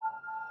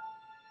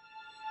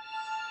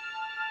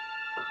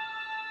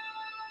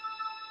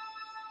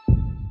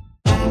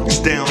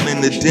Down in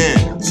the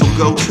Den, so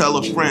go tell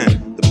a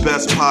friend. The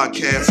best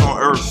podcast on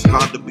earth's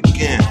about to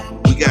begin.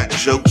 We got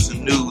jokes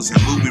and news and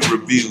movie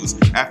reviews.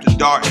 After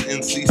Dark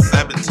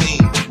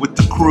NC-17 with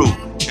the crew.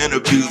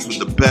 Interviews with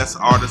the best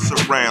artists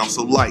around.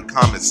 So like,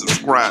 comment,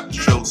 subscribe. The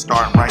show's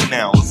starting right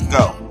now. Let's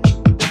go.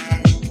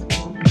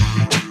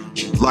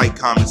 Like,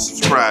 comment,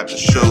 subscribe. The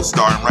show's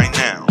starting right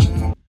now.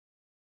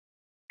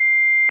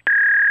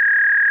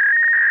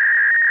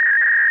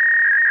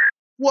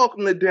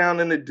 Welcome to Down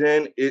in the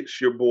Den. It's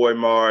your boy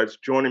Mars.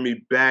 Joining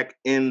me back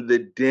in the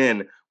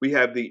den, we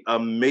have the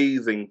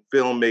amazing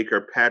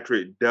filmmaker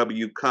Patrick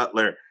W.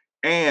 Cutler.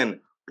 And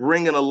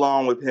bringing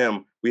along with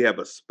him, we have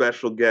a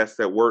special guest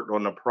that worked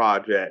on the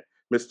project,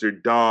 Mr.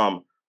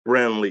 Dom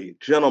Brenly.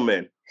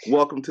 Gentlemen,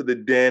 welcome to the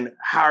den.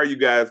 How are you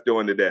guys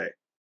doing today?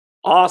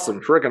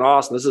 Awesome. Freaking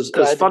awesome. It's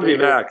fun to be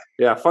back.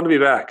 Yeah, fun to be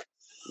back.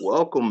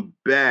 Welcome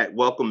back.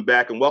 Welcome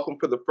back. And welcome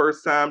for the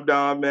first time,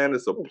 Dom, man.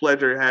 It's a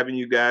pleasure having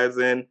you guys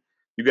in.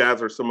 You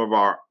guys are some of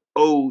our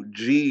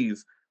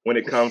OGs when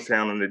it comes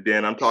down in the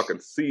den. I'm talking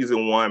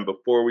season 1,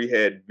 before we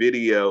had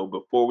video,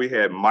 before we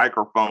had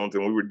microphones,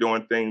 and we were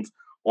doing things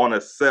on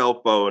a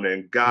cell phone.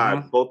 And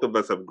God, both of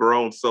us have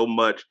grown so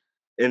much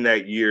in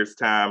that year's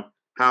time.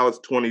 How has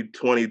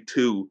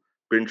 2022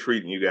 been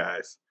treating you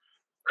guys?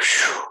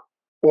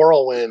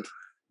 Whirlwind.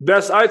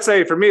 I'd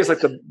say for me, it's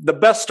like the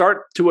best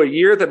start to a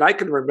year that I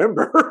can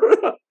remember.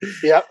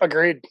 Yep,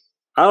 agreed.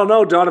 I don't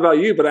know, Don, about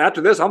you, but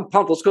after this, I'm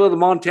pumped. Let's go to the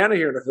Montana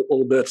here in a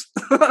little bit.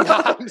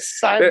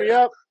 Sign me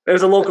up.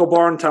 There's a local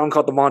bar in town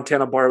called the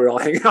Montana Bar. We all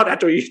hang out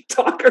after we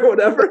talk or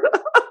whatever.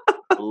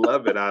 I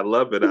love it. I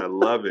love it. I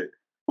love it.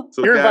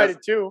 So you're guys,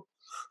 invited too.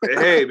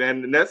 Hey,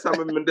 man, that's how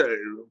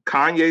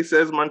Kanye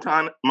says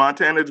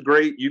Montana is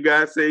great. You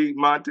guys say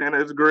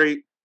Montana is great.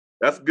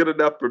 That's good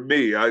enough for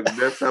me.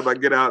 Next time I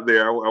get out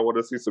there, I want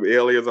to see some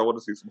aliens. I want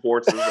to see some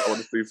horses. I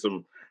want to see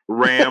some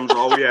rams.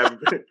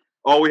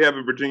 All we have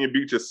in Virginia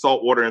Beach is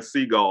saltwater and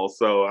seagulls.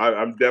 So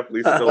I'm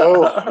definitely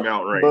still in the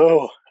mountain range.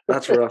 Oh,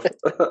 that's rough.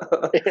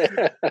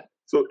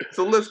 So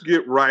let's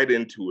get right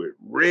into it.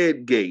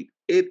 Redgate,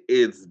 it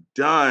is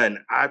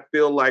done. I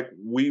feel like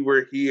we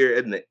were here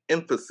in the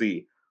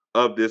infancy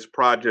of this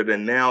project,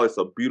 and now it's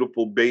a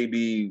beautiful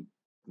baby.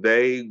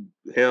 They,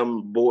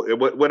 him, boy,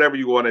 whatever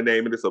you want to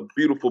name it. It's a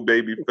beautiful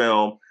baby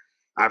film.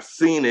 I've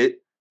seen it.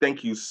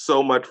 Thank you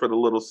so much for the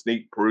little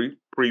sneak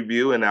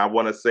preview, and I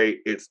want to say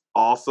it's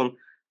awesome.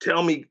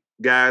 Tell me,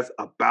 guys,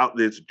 about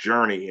this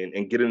journey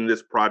and getting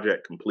this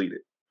project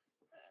completed.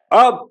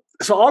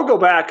 So I'll go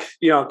back,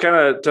 kind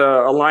of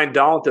to align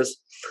Don with this.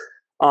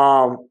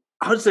 I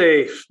would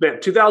say,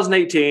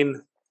 2018,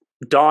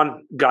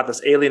 Don got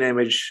this alien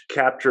image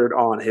captured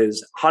on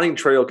his hunting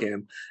trail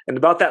cam. And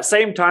about that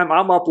same time,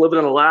 I'm up living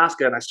in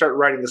Alaska, and I start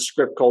writing the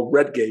script called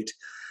Redgate.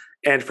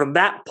 And from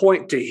that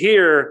point to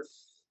here,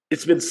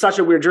 it's been such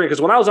a weird journey.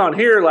 Because when I was on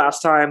here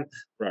last time,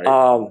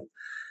 right.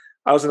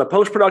 I was in the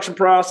post-production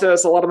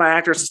process. A lot of my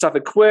actors and stuff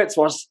had quit,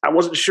 so I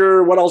wasn't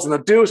sure what I was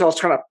going to do. So I was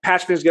trying to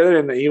patch things together.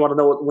 And you want to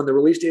know when the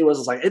release date was?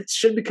 It's like, it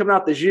should be coming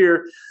out this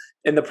year.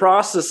 In the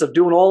process of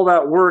doing all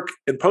that work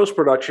in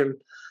post-production,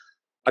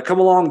 I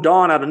come along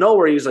Don out of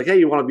nowhere. He's like, "Hey,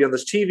 you want to be on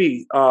this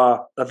TV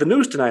at the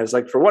news tonight?" It's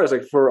like, "For what?" It's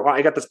like,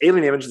 I got this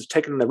alien image that's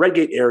taken in the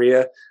Redgate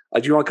area.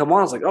 Do you want to come on?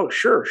 I was like, "Oh,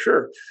 sure."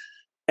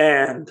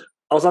 And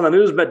I was on the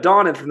news, met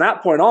Don, and from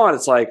that point on,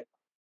 it's like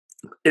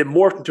it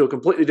morphed into a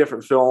completely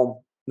different film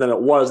than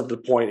it was at the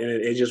point, and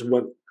it just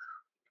went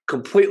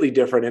completely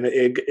different, and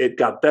it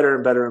got better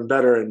and better and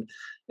better, and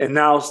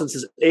now since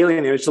this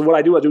alien image, so what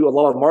I do a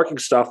lot of marketing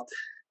stuff,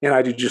 and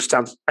I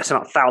sent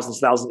out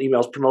thousands of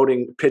emails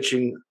promoting,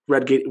 pitching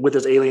Redgate with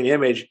this alien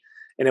image,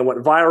 and it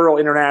went viral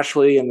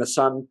internationally in the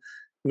Sun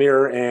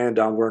Mirror, and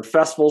we're in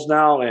festivals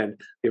now, and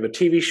we have a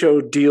TV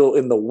show deal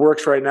in the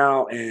works right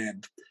now,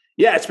 and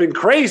yeah, it's been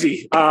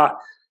crazy. I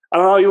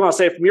don't know what you want to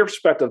say from your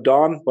perspective,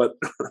 Don, but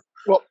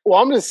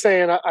Well, I'm just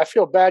saying, I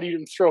feel bad you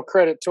didn't throw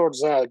credit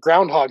towards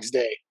Groundhog's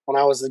Day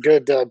when I was a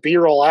good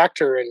B-roll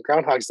actor in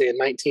Groundhog's Day in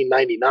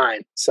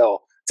 1999.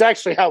 So it's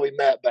actually how we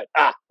met, but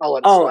I'll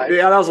let it slide.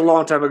 Yeah, that was a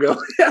long time ago.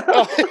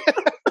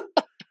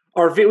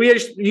 We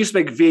used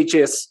to make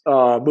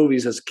VHS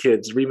movies as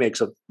kids,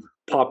 remakes of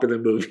popular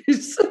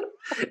movies.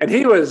 And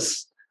he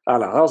was, I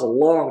don't know, that was a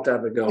long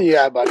time ago.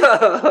 Yeah, buddy.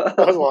 That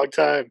was a long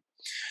time.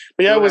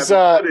 But yeah, it was.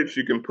 Footage.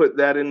 You can put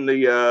that in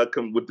the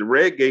with the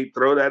Redgate.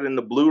 Throw that in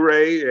the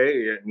Blu-ray.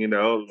 Hey,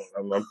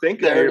 I'm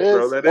thinking here.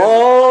 Throw that in.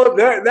 Oh,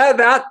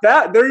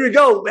 there you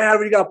go, man.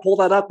 We got to pull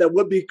that up. That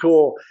would be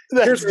cool.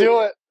 Let's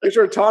do it. Here's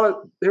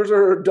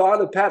our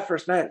Don and Pat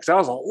first night. Because that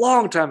was a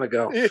long time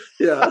ago.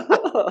 Yeah.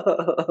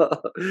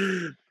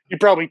 You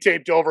probably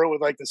taped over it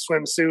with like the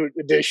swimsuit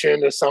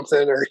edition or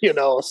something, or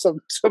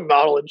some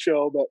modeling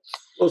show. But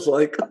it was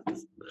like,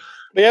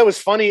 yeah, it was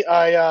funny.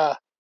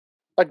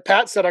 Like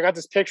Pat said, I got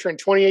this picture in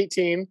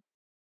 2018.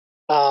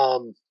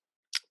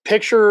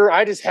 Picture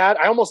I just had,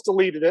 I almost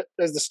deleted it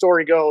as the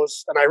story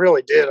goes. And I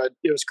really did.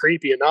 It was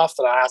creepy enough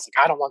that I was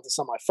like, I don't want this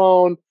on my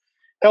phone.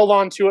 Held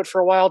on to it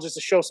for a while just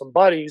to show some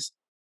buddies.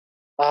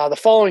 The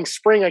following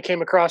spring, I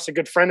came across a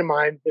good friend of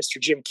mine, Mr.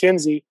 Jim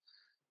Kinsey,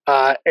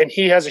 And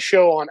he has a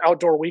show on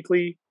Outdoor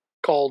Weekly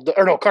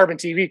Carbon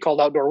TV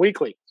called Outdoor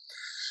Weekly.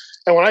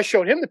 And when I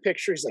showed him the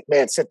picture, he's like,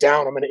 "Man, sit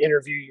down. I'm going to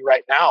interview you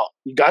right now.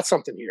 You got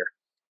something here."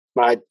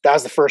 That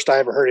was the first I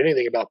ever heard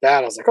anything about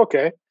that. I was like,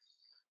 okay.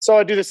 So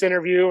I do this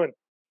interview, and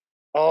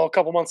a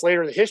couple months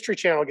later, the History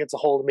Channel gets a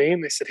hold of me,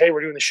 and they said, "Hey,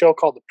 we're doing the show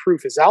called The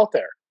Proof Is Out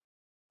There.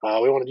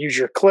 We want to use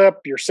your clip,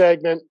 your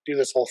segment, do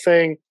this whole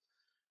thing."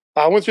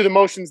 I went through the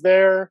motions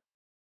there.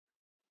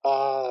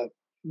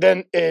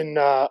 Then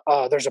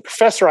there's a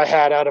professor I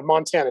had out of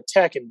Montana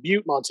Tech in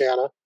Butte,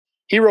 Montana.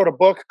 He wrote a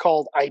book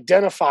called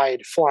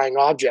Identified Flying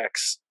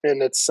Objects,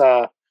 and it's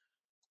a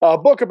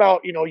book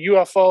about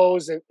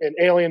UFOs and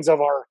aliens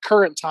of our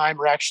current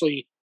time are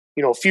actually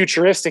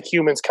futuristic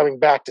humans coming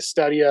back to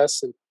study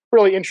us, and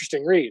really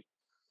interesting read.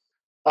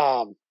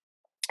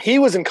 He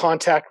was in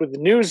contact with a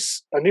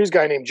news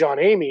guy named John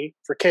Amy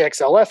for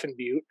KXLF in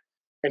Butte,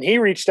 and he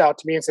reached out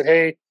to me and said,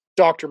 "Hey,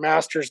 Dr.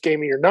 Masters gave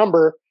me your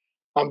number.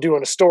 I'm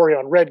doing a story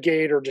on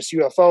Redgate or just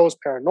UFOs,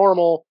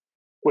 paranormal.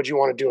 Would you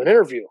want to do an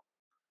interview?"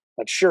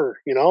 That's sure,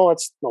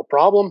 that's no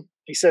problem.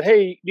 He said,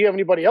 "Hey, do you have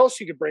anybody else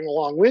you could bring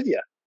along with you?"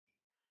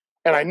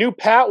 And I knew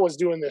Pat was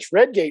doing this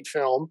Redgate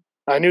film.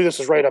 I knew this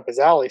was right up his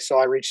alley, so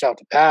I reached out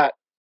to Pat,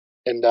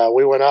 and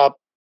we went up,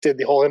 did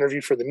the whole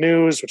interview for the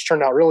news, which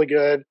turned out really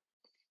good.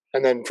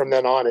 And then from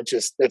then on,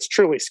 it's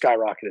truly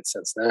skyrocketed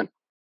since then.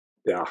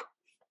 Yeah.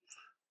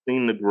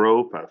 Seen the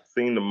growth, I've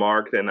seen the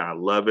marketing, I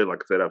love it.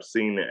 Like I said, I've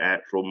seen the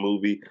actual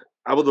movie.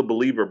 I was a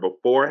believer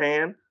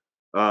beforehand,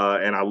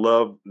 and I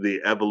love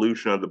the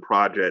evolution of the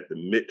project,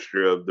 the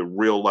mixture of the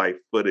real life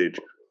footage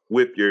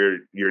with your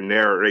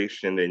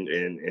narration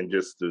and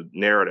just the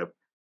narrative.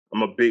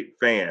 I'm a big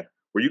fan.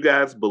 Were you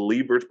guys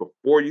believers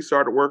before you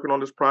started working on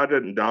this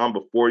project? And Dom,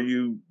 before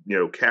you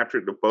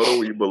captured the photo,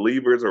 were you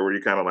believers, or were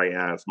you kind of like,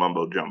 it's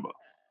mumbo jumbo?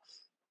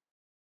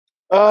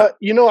 I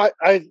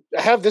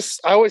have this.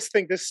 I always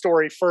think this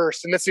story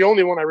first, and it's the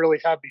only one I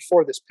really have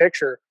before this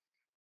picture.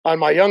 On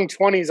my young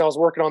 20s, I was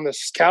working on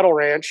this cattle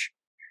ranch.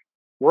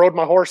 Rode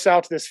my horse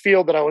out to this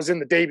field that I was in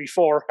the day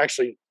before,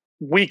 actually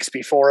weeks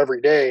before,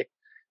 every day,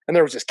 and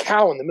there was this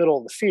cow in the middle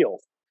of the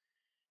field.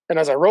 And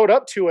as I rode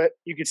up to it,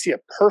 you could see a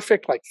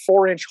perfect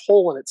 4-inch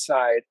hole in its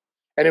side,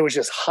 and it was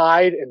just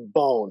hide and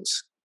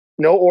bones.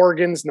 No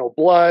organs, no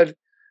blood,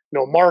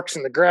 no marks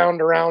in the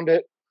ground around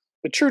it.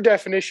 The true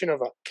definition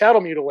of a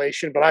cattle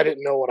mutilation, but I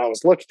didn't know what I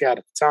was looking at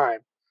the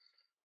time.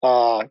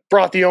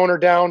 Brought the owner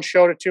down,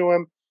 showed it to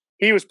him.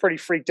 He was pretty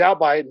freaked out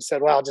by it and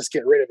said, "Well, I'll just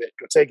get rid of it.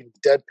 Go take it to the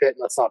dead pit,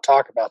 and let's not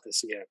talk about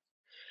this again."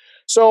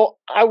 So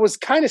I was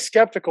kind of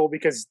skeptical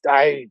because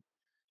I've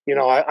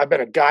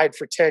been a guide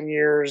for 10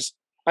 years.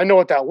 I know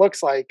what that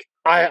looks like.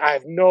 I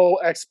have no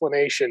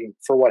explanation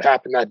for what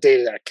happened that day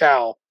to that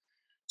cow.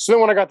 So then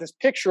when I got this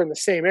picture in the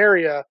same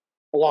area,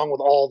 along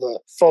with all the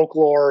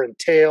folklore and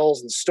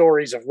tales and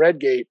stories of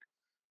Redgate,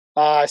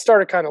 I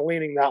started kind of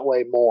leaning that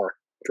way more,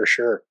 for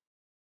sure.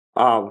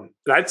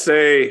 I'd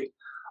say,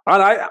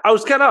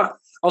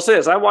 I'll say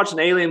this. I watched an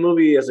alien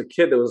movie as a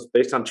kid that was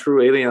based on true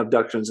alien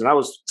abductions, and I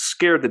was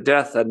scared to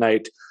death that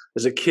night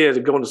as a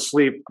kid, going to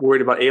sleep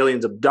worried about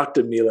aliens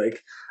abducting me.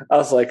 I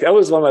was like, that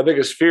was one of my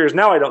biggest fears.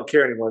 Now I don't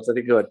care anymore. So I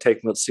think go ahead, take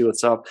them, let's see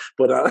what's up.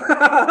 But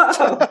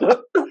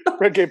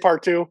Redgate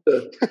Part 2.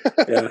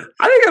 Yeah,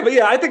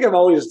 I think I've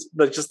always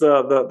just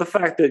the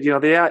fact that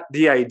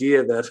the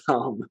idea that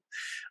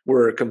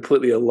we're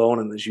completely alone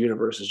in this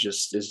universe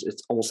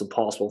it's almost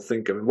impossible to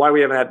think of. And why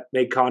we haven't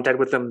made contact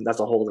with them, that's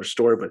a whole other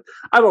story. But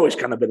I've always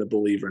kind of been a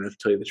believer in it, to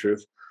tell you the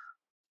truth.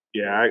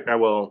 Yeah, I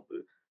will.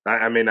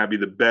 I may not be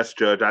the best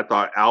judge. I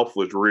thought Alf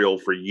was real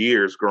for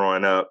years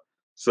growing up.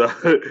 So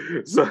wait,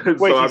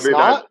 he's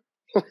not?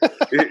 I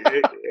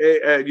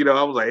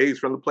was like, hey, he's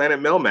from the planet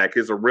Melmac.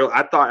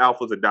 I thought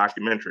Alf was a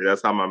documentary.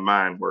 That's how my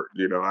mind worked.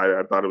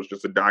 I thought it was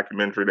just a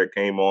documentary that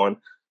came on,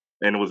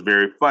 and it was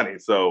very funny.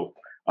 So,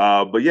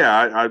 but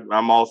yeah,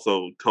 I'm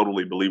also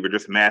totally a believer.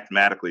 Just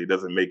mathematically, it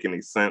doesn't make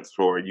any sense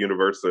for a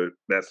universe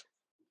that's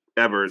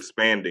ever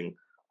expanding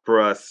for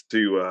us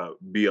to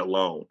be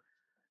alone.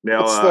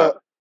 Now,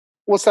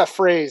 what's that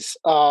phrase?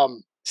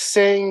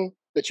 Saying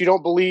that you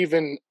don't believe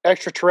in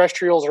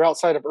extraterrestrials or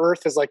outside of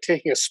Earth is like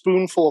taking a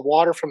spoonful of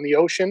water from the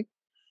ocean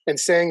and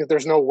saying that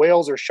there's no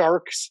whales or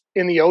sharks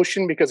in the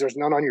ocean because there's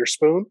none on your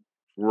spoon.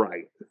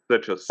 Right.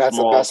 That's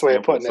the best way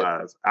of putting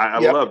size. I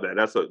love that.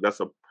 That's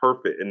a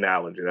perfect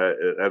analogy.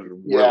 That's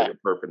really a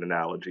perfect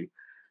analogy.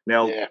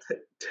 Now,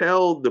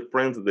 tell the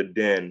friends of the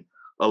Den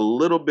a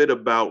little bit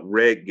about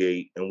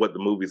Redgate and what the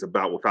movie's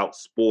about without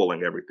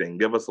spoiling everything.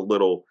 Give us a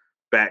little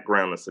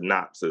background and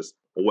synopsis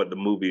of what the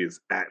movie is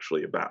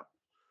actually about.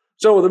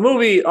 So the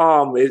movie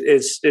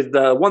is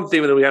the one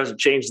theme that we haven't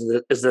changed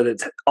is that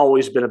it's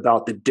always been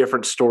about the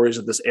different stories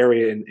of this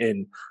area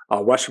in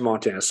Western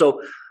Montana.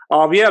 So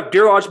you have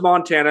Deer Lodge,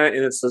 Montana,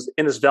 and it's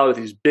in this valley with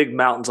these big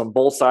mountains on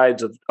both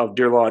sides of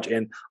Deer Lodge.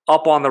 And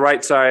up on the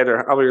right side, or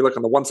however you look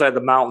on the one side of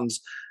the mountains,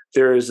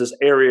 there is this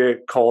area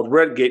called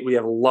Redgate. We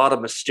have a lot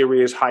of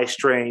mysterious, high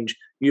strange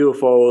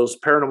UFOs,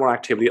 paranormal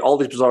activity, all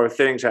these bizarre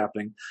things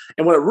happening.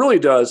 And what it really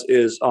does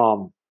is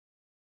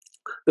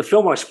the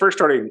film, when I first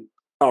started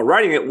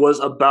writing it was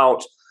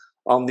about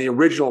the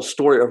original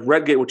story of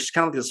Redgate, which is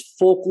kind of this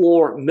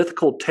folklore,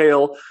 mythical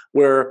tale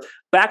where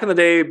back in the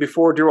day,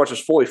 before Deer Lodge was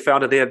fully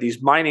founded, they had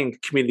these mining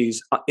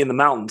communities in the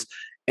mountains.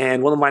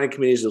 And one of the mining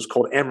communities was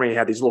called Emery. It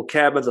had these little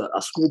cabins,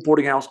 a school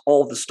boarding house,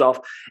 all of this stuff.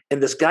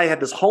 And this guy had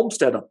this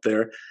homestead up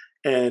there.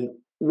 And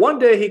one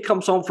day he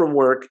comes home from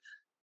work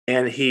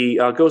and he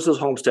goes to his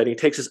homestead. He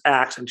takes his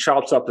axe and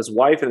chops up his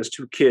wife and his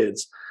 2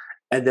 kids.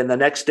 And then the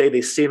next day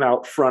they see him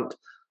out front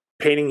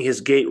painting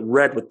his gate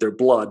red with their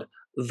blood.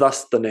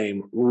 Thus the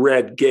name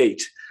Red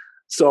Gate.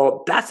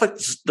 So that's like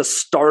the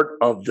start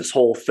of this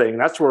whole thing.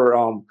 That's where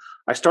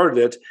I started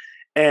it.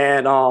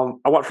 And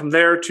I went from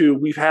there to,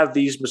 we've had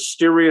these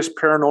mysterious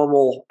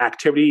paranormal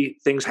activity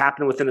things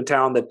happen within the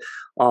town that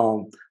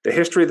the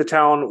history of the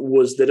town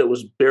was that it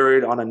was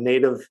buried on a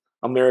Native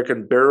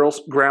American burial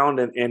ground.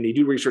 And you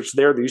do research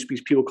there. There used to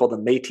be people called the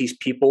Métis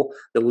people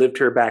that lived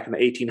here back in the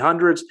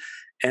 1800s.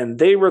 And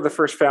they were the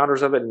first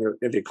founders of it.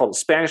 And they called it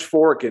Spanish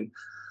Fork. And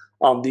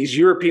these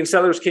European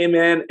settlers came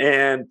in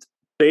and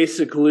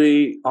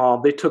basically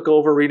they took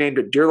over, renamed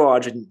it Deer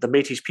Lodge, and the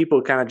Métis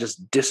people kind of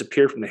just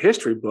disappeared from the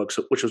history books,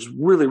 which was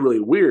really,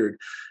 really weird.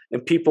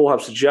 And people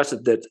have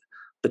suggested that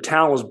the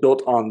town was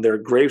built on their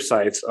grave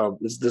sites of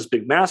this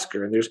big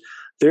massacre. And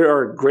there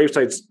are grave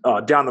sites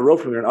down the road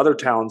from here in other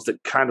towns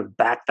that kind of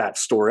back that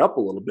story up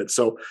a little bit.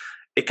 So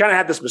it kind of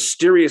had this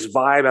mysterious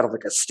vibe out of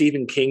like a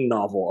Stephen King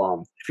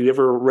novel. If you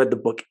ever read the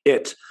book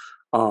It,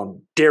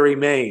 Derry,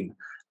 Maine.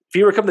 If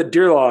you ever come to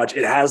Deer Lodge,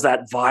 it has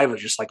that vibe of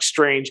just like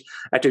strange.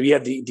 Actually, you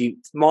have the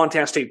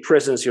Montana State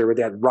prisons here where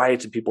they had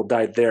riots and people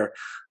died there.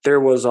 There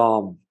was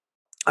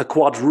a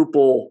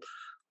quadruple,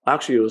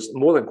 actually it was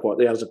more than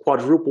quadruple. Yeah, it was a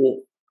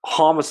quadruple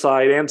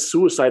homicide and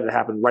suicide that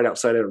happened right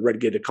outside of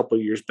Redgate a couple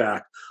of years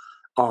back.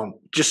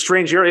 Just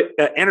strange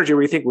energy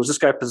where you think, was this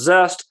guy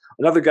possessed?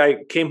 Another guy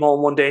came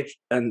home one day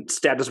and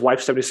stabbed his wife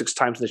 76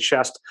 times in the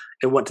chest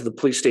and went to the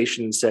police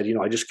station and said,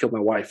 I just killed my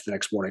wife the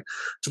next morning.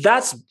 So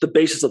that's the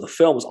basis of the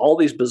film, is all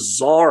these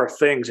bizarre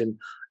things. And,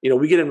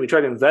 we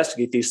try to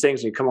investigate these things,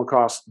 and you come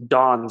across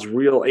Don's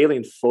real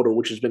alien photo,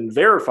 which has been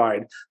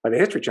verified by the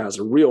History Channel as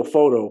a real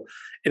photo.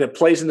 And it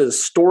plays into the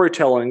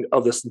storytelling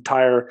of this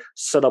entire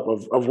setup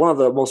of one of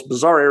the most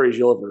bizarre areas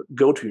you'll ever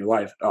go to in your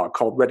life,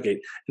 called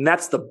Redgate. And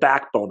that's the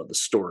backbone of the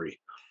story.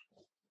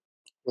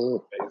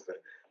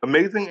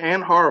 Amazing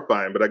and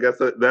horrifying, but I guess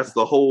that's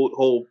the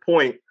whole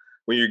point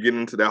when you get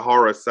into that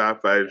horror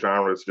sci-fi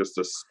genre, is just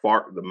to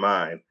spark the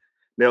mind.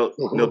 Now,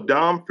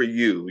 Dom, for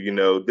you,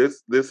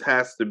 this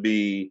has to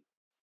be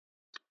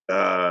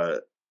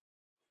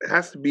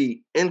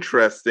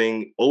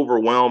interesting,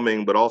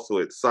 overwhelming, but also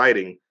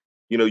exciting.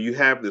 You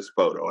have this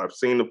photo. I've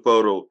seen the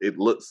photo. It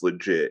looks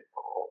legit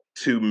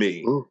to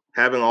me.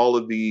 Having all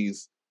of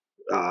these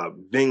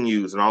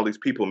venues and all these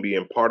people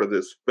being part of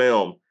this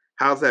film,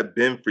 how's that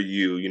been for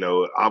you?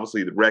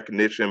 Obviously the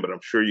recognition, but I'm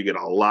sure you get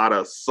a lot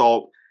of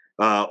salt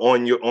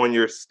on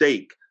your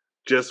steak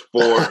just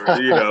for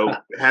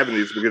having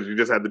these, because you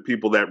just have the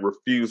people that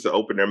refuse to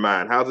open their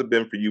mind. How's it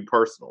been for you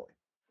personally?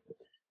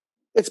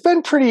 It's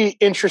been pretty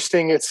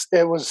interesting. It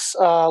was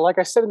like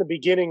I said in the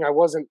beginning, I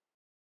wasn't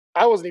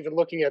even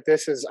looking at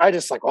this as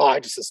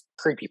this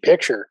creepy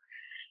picture.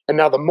 And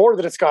now the more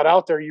that it's got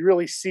out there, you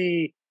really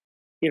see,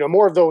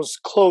 more of those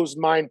closed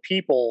mind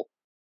people,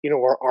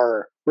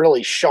 are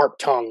really sharp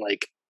tongued.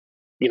 Like,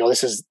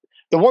 this is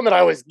the one that I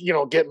always,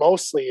 get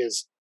mostly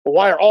is, well,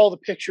 why are all the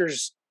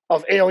pictures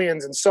of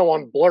aliens and so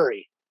on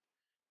blurry?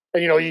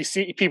 And, you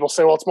see people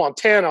say, well, it's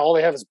Montana. All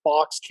they have is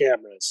box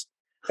cameras.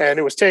 And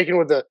it was taken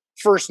with the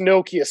first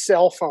Nokia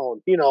cell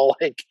phone.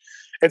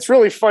 It's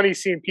really funny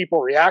seeing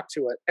people react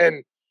to it.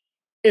 And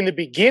in the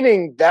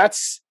beginning,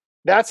 that's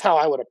how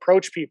I would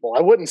approach people.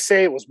 I wouldn't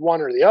say it was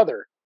one or the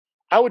other.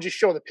 I would just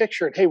show the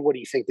picture and, hey, what do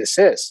you think this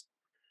is?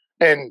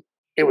 And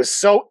it was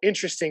so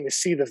interesting to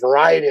see the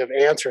variety of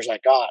answers I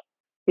got,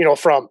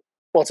 from,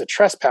 well, it's a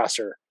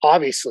trespasser,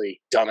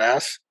 obviously,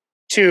 dumbass,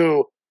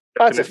 to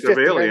that's a fifth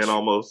alien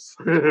almost.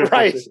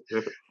 Right.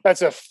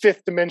 That's a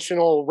fifth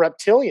dimensional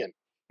reptilian.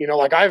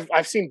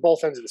 I've seen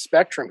both ends of the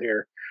spectrum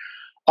here.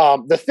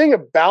 The thing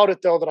about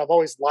it, though, that I've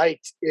always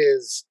liked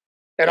is,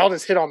 and I'll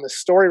just hit on this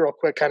story real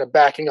quick, kind of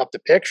backing up the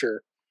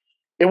picture.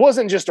 It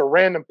wasn't just a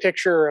random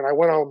picture and I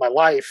went on with my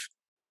life.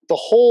 The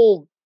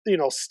whole,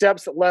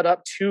 steps that led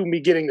up to me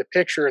getting the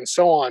picture and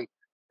so on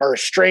are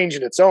strange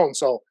in its own.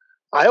 So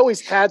I always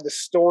had the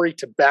story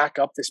to back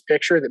up this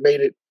picture that made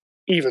it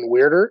even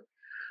weirder.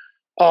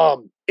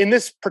 In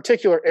this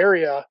particular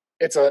area,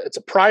 it's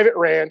a private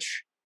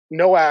ranch,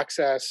 no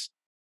access,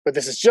 but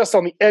this is just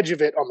on the edge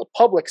of it on the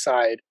public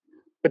side.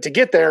 But to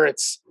get there,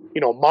 it's,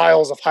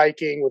 miles of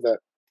hiking with a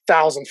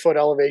 1,000-foot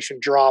elevation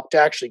drop to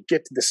actually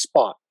get to this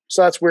spot.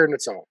 So that's weird in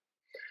its own.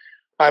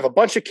 I have a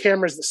bunch of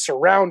cameras that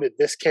surrounded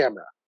this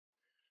camera.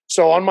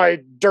 So on my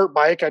dirt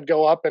bike, I'd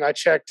go up and I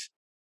checked,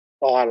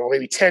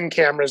 maybe 10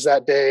 cameras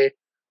that day.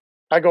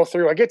 I go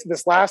through, I get to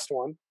this last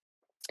one,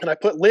 and I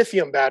put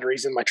lithium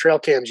batteries in my trail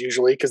cams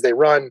usually because they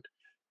run,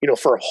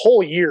 for a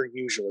whole year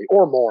usually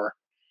or more.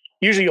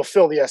 Usually you'll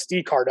fill the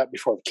SD card up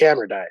before the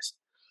camera dies.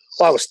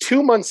 Well, I was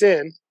 2 months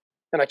in,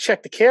 and I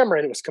checked the camera,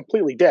 and it was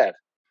completely dead.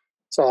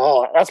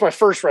 So that's my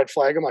first red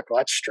flag. I'm like, well,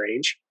 that's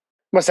strange.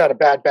 Must have had a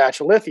bad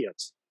batch of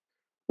lithiums,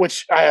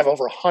 which I have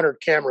over 100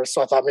 cameras.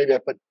 So I thought maybe I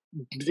put,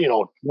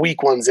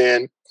 weak ones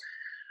in.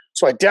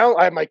 So I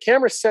have my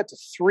camera set to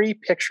 3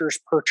 pictures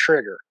per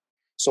trigger.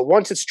 So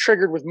once it's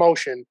triggered with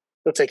motion,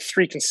 it'll take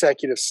 3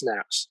 consecutive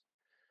snaps.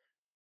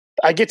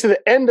 I get to the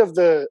end of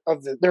the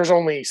there's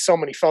only so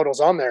many photos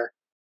on there,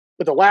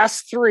 but the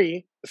last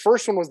 3, the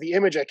first one was the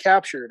image I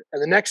captured,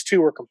 and the next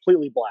 2 were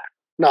completely black,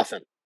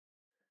 nothing.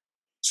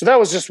 So that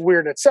was just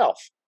weird in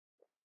itself.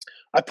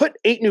 I put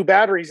 8 new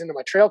batteries into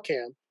my trail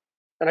cam,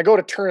 and I go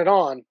to turn it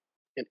on,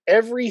 and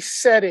every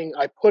setting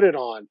I put it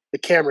on, the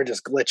camera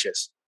just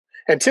glitches.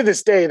 And to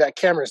this day, that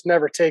camera's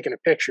never taken a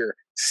picture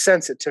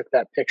since it took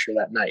that picture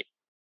that night.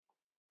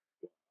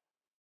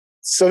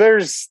 So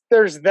there's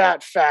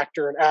that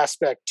factor and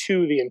aspect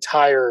to the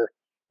entire,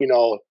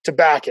 to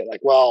back it.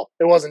 Like, well,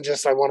 it wasn't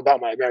just I went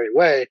about my merry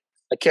way.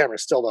 The camera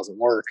still doesn't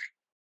work.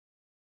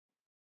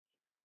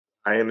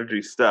 High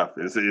energy stuff.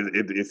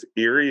 It's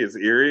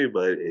eerie,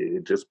 but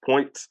it just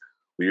points.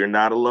 We are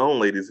not alone,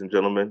 ladies and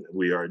gentlemen.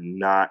 We are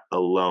not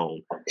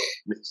alone.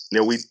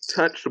 Now, we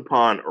touched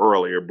upon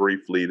earlier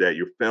briefly that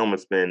your film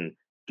has been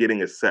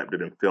getting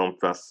accepted in film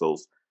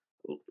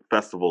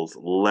festivals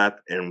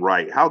left and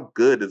right. How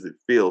good does it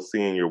feel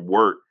seeing your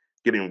work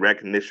getting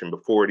recognition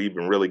before it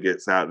even really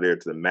gets out there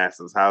to the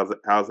masses?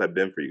 How's that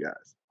been for you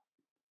guys?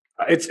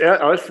 It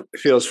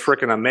feels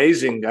freaking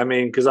amazing. I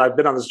mean, because I've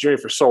been on this journey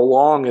for so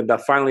long, and I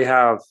finally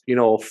have,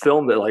 a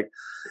film that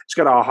it's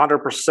got a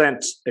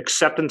 100%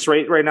 acceptance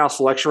rate right now,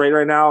 selection rate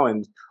right now,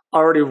 and I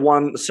already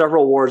won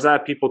several awards. I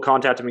have people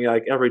contacting me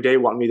every day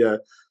wanting me to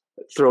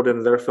throw it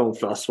into their film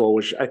festival,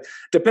 which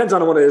depends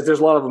on what it is. There's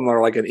a lot of them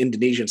are in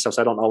Indonesian stuff,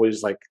 so I don't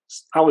always I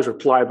always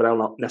reply, but I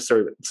don't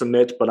necessarily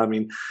submit. But I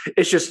mean,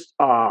 it's just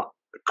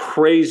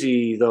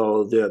crazy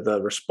though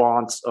the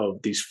response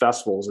of these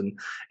festivals, and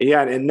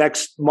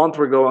next month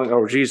we're going.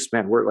 Oh geez,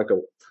 man, we're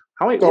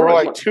how many?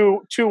 We're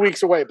two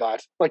weeks away, bud.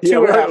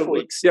 2.5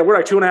 weeks. Yeah,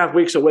 we're 2.5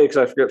 weeks away because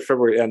I forget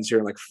February ends here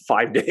in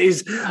 5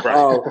 days.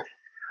 Right.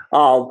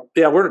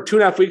 We're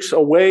 2.5 weeks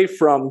away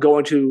from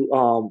going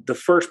to the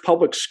first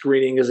public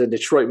screening is in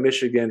Detroit,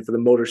 Michigan for the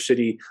Motor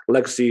City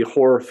Legacy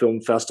Horror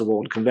Film Festival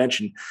and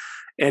Convention.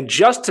 And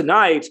just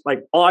tonight,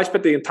 I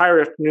spent the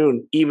entire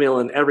afternoon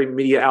emailing every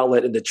media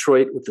outlet in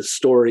Detroit with the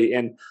story.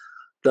 And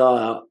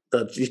the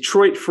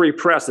Detroit Free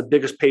Press, the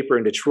biggest paper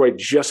in Detroit,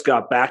 just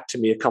got back to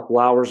me a couple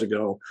hours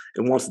ago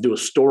and wants to do a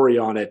story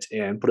on it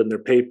and put it in their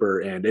paper.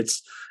 And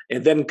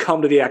then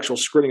come to the actual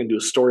screening and do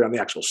a story on the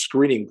actual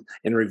screening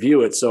and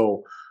review it.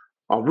 So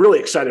I'm really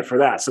excited for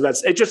that. So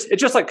it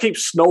just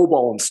keeps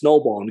snowballing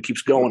and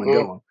keeps going and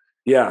going.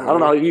 Yeah. Mm-hmm. I don't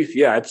know.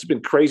 It's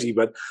been crazy.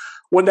 But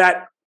when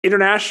that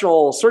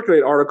international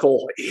circulated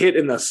article hit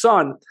in the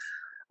Sun,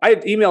 I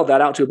had emailed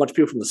that out to a bunch of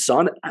people from the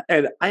Sun,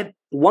 and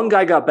one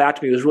guy got back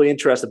to me who was really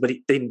interested, but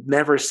they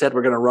never said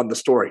we're going to run the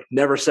story.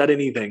 Never said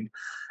anything.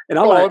 And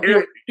I'm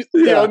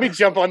let me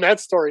jump on that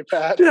story,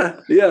 Pat.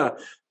 Yeah.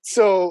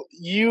 So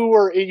you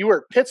were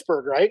at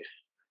Pittsburgh, right?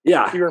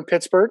 Yeah. You were in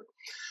Pittsburgh,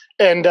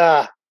 and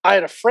I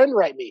had a friend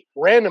write me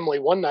randomly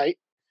one night,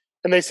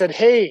 and they said,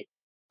 "Hey,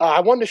 I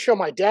wanted to show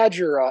my dad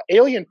your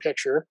alien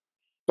picture,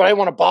 but I didn't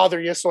want to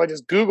bother you, so I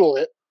just Googled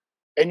it,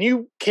 and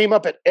you came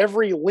up at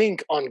every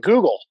link on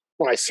Google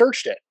when I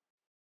searched it."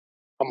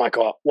 I'm like,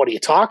 "Oh, what are you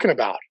talking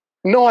about?"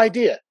 No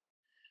idea.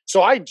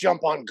 So I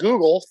jump on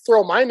Google,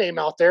 throw my name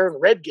out there in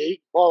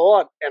Redgate, blah,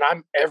 blah, blah, and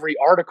I'm every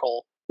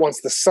article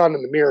once the Sun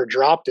and the Mirror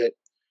dropped it.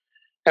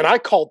 And I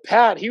called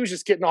Pat. He was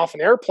just getting off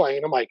an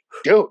airplane. I'm like,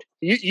 "Dude,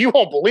 you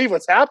won't believe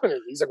what's happening."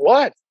 He's like,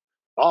 "What?"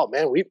 "Oh,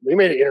 man, we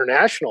made it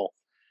international."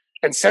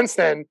 And since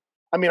then,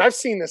 I mean, I've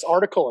seen this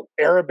article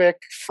in Arabic,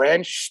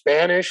 French,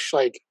 Spanish.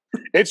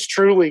 It's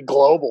truly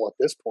global at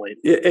this point.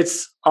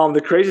 It's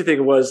the crazy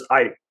thing was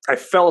I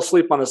fell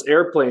asleep on this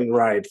airplane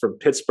ride from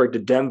Pittsburgh to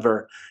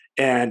Denver,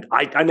 and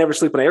I never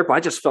sleep on an airplane. I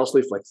just fell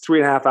asleep for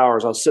 3.5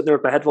 hours. I was sitting there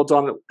with my headphones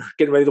on,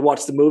 getting ready to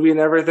watch the movie and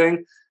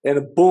everything,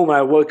 and boom,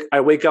 I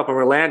wake up and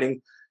we're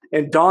landing,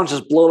 and Don's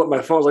just blowing up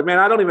my phone. I was like, "Man,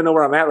 I don't even know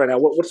where I'm at right now.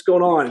 What's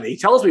going on?" And he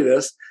tells me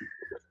this.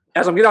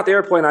 As I'm getting out the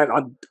airplane,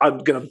 I'm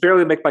going to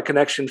barely make my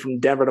connection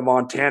from Denver to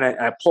Montana. And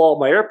I pull out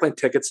my airplane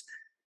tickets,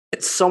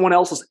 and someone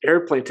else's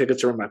airplane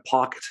tickets are in my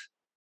pocket.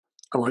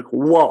 I'm like,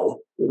 "Whoa,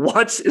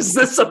 what is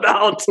this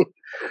about?" So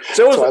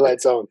it was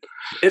Twilight Zone.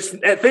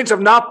 Things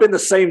have not been the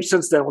same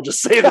since then. We'll just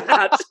say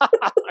that.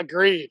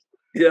 Agreed.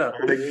 Yeah,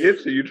 I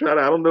get you. You try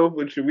to. I don't know,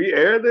 but should we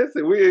air this?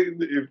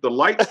 If the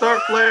lights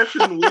start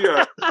flashing, we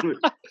are.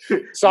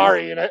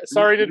 Sorry in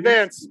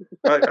advance.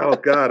 Oh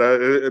God!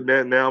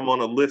 Now I'm on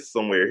a list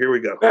somewhere. Here we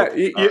go.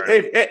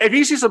 If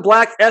you see some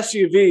black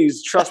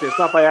SUVs, trust me, it's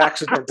not by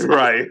accident.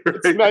 Right.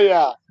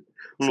 Yeah.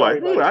 I'm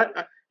like,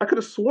 I could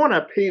have sworn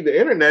I paid the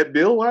internet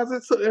bill. Why is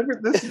it so?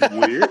 This is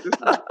weird.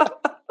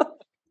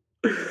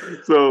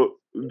 So,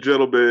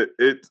 gentlemen,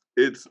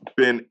 it's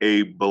been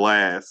a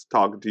blast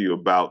talking to you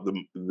about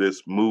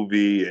this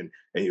movie and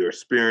your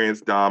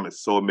experience, Dom. It's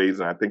so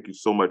amazing. I thank you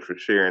so much for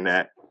sharing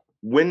that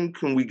when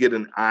can we get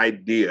an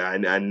idea?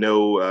 I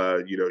know,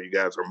 you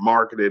guys are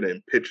marketing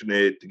and pitching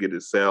it to get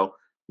it sell.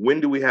 When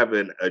do we have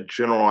a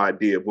general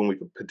idea of when we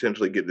could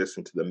potentially get this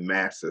into the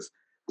masses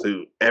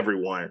so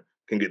everyone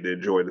can get to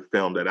enjoy the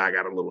film that I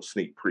got a little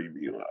sneak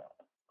preview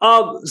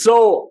of?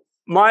 So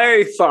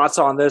my thoughts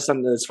on this,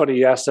 and it's funny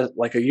you asked it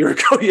like a year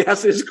ago. You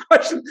asked this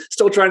question,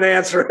 still trying to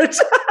answer it.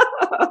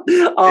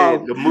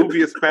 The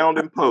movie is found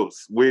in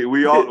post.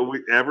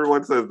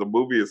 Everyone says the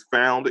movie is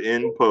found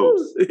in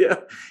post.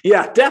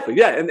 Yeah,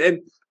 definitely. Yeah,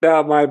 and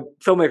my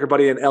filmmaker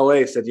buddy in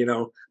LA said,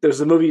 there's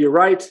the movie you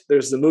write,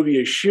 there's the movie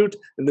you shoot,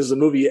 and there's the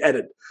movie you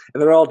edit,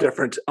 and they're all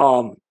different.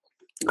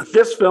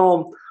 This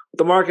film,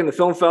 the marketing, the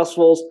film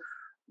festivals.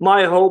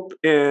 My hope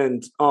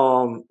and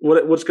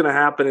what's going to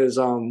happen is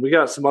we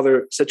got some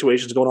other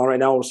situations going on right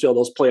now. We'll see how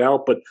those play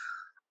out, but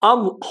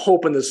I'm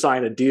hoping to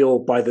sign a deal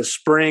by the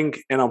spring,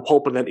 and I'm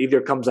hoping that either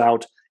comes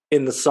out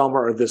in the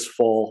summer or this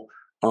fall.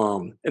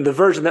 And the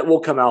version that will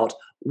come out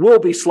will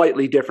be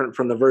slightly different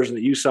from the version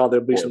that you saw.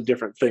 There'll be some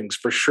different things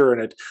for sure in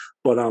it,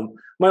 but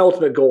my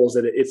ultimate goal is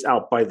that it's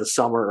out by the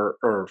summer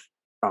or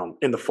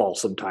in the fall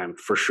sometime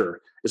for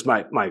sure. Is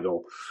my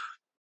goal.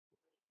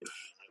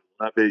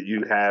 Love it.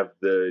 You have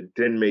the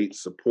DenMate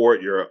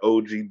support. You're an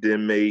OG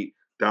DenMate.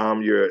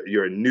 Dom,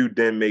 you're a new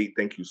DenMate.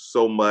 Thank you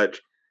so much.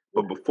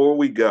 But before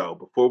we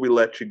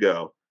let you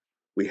go,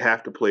 we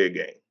have to play a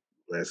game.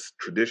 That's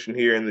tradition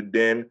here in the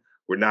Den.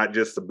 We're not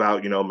just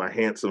about, my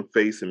handsome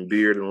face and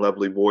beard and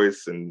lovely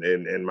voice and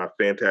my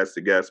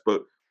fantastic guests,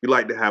 but we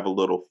like to have a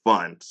little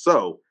fun.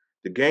 So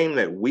the game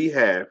that we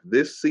have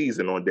this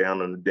season on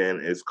Down in the Den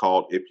is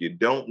called If You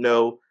Don't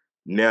Know,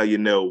 Now You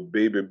Know,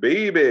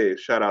 baby.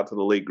 Shout out to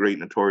the late, great,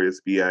 notorious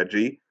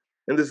B.I.G.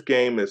 And this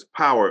game is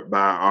powered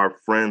by our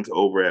friends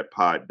over at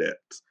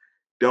Poddepts.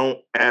 Don't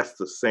ask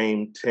the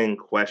same 10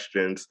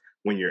 questions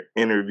when you're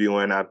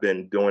interviewing. I've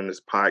been doing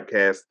this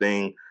podcast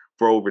thing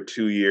for over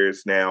 2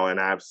 years now, and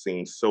I've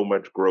seen so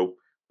much growth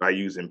by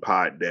using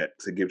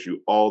Poddepts. It gives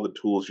you all the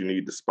tools you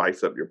need to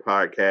spice up your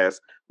podcast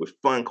with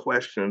fun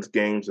questions,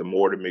 games, and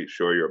more to make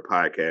sure your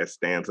podcast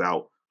stands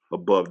out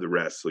above the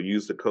rest. So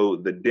use the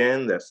code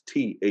THEDEN, that's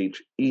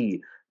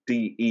THEDEN,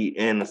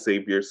 to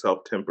save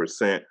yourself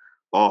 10%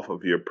 off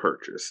of your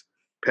purchase.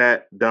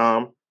 Pat,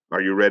 Dom,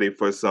 are you ready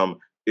for some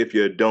If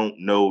You Don't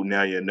Know,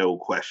 Now You Know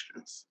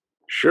questions?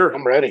 Sure.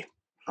 I'm ready.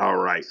 All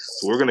right.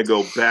 So we're going to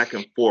go back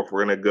and forth.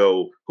 We're going to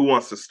go, who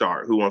wants to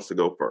start? Who wants to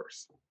go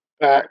first?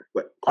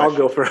 I'll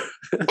go first.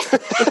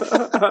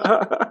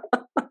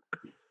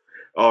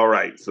 All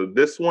right. So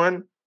this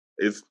one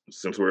is,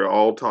 since we're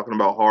all talking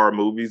about horror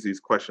movies,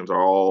 these questions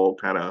are all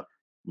kind of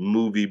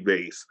movie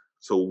based.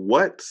 So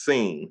what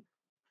scene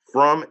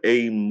from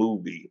a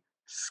movie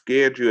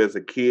scared you as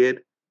a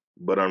kid,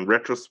 but on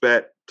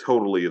retrospect,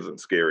 totally isn't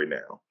scary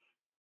now?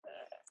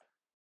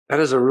 That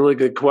is a really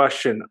good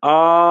question.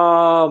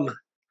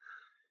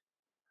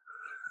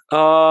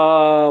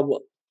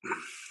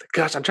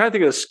 Gosh, I'm trying to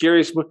think of the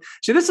scariest movie.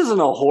 See, this isn't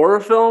a horror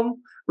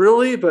film,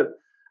 really, but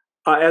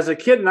as a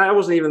kid, and I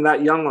wasn't even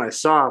that young when I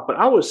saw it, but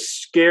I was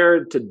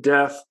scared to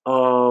death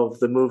of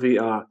the movie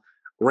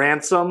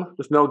Ransom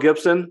with Mel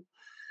Gibson.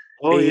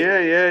 Oh,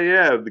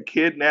 yeah. The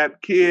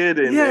kidnapped kid.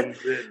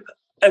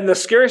 And the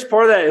scariest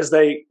part of that is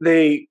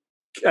they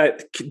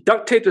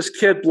duct taped this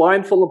kid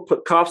blindfolded,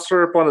 put cough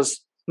syrup on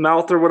his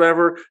mouth or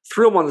whatever,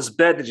 threw him on his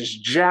bed and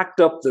just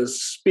jacked up the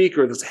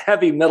speaker, this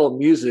heavy metal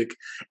music.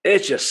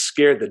 It just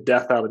scared the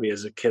death out of me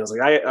as a kid. I was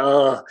like,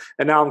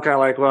 and now I'm kind of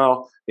like,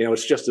 well,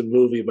 it's just a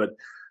movie, but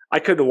I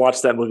couldn't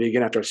watch that movie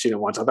again after I've seen it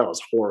once. I thought it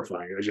was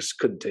horrifying. I just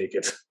couldn't take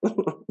it.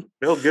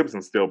 Mel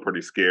Gibson's still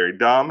pretty scary.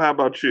 Dom, how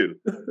about you?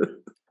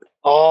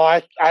 Oh,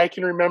 I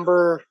can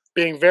remember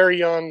being very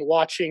young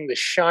watching The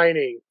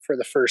Shining for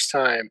the first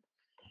time.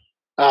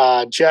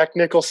 Jack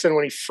Nicholson,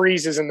 when he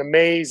freezes in the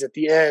maze at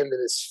the end,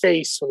 and his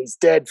face when he's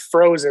dead,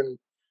 frozen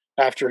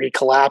after he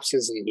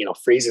collapses and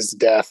freezes to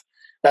death.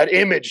 That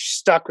image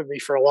stuck with me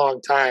for a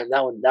long time.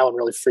 That one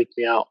really freaked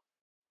me out.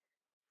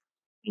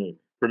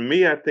 For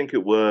me, I think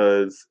it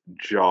was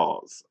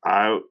Jaws.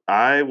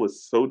 I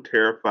was so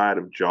terrified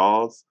of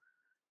Jaws.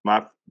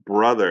 My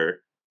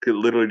brother could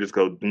literally just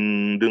go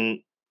ding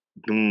ding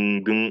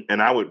ding ding,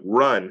 and I would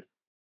run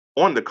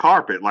on the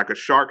carpet like a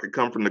shark could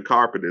come from the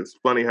carpet. It's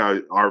funny how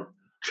our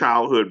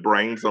childhood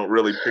brains don't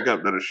really pick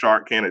up that a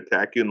shark can't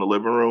attack you in the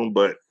living room,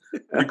 but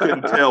you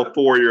couldn't tell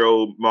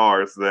 4-year-old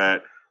Mars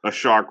that a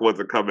shark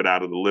wasn't coming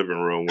out of the living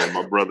room when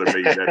my brother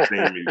made that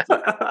theme music.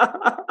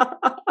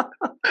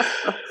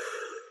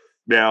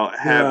 Now,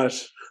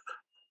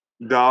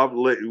 Dom,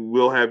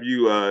 we'll have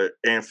you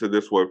answer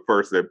this one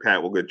first, then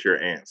Pat will get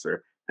your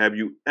answer. Have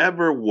you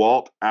ever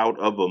walked out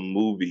of a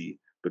movie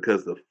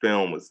because the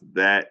film was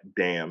that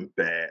damn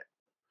bad?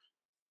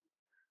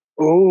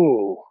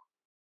 Oh.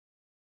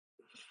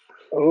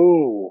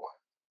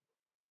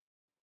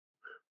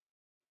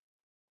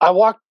 I've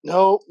walked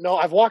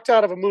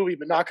out of a movie,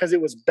 but not because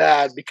it was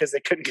bad, because they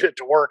couldn't get it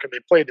to work and they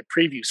played the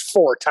previews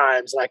 4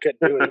 times and I couldn't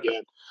do it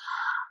again.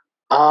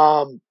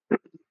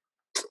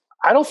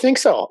 I don't think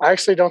so. I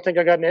actually don't think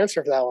I got an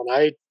answer for that one.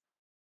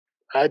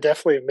 I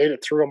definitely made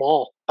it through them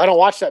all. I don't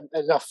watch that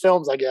enough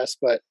films, I guess,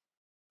 but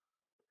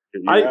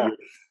You,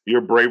 you're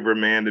a braver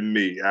man than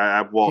me.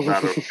 I've walked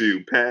out of a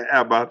few. Pat,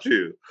 how about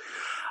you?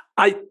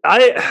 We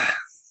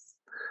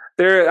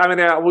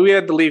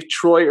had to leave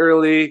Troy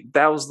early.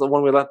 That was the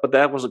one we left, but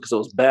that wasn't because it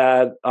was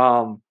bad.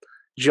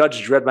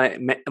 Judge Dredd.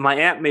 My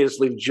aunt made us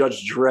leave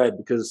Judge Dredd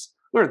because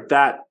we weren't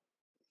that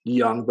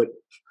young. But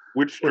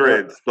which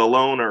Dredd,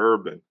 Stallone or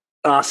Urban?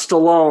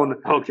 Stallone.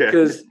 Okay.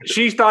 Because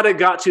she thought it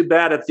got too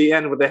bad at the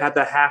end where they had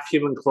the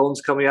half-human clones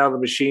coming out of the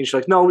machine. She's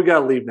like, "No, we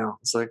gotta leave now."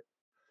 It's like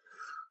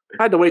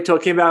I had to wait till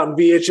it came out in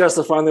VHS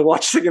to finally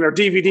watch it in or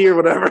DVD or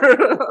whatever.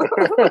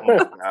 Oh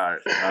my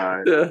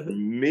God. Yeah.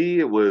 Me,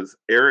 it was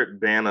Eric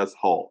Bana's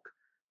Hulk.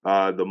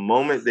 The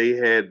moment they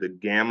had the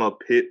Gamma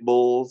pit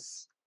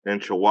bulls and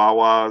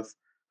Chihuahuas,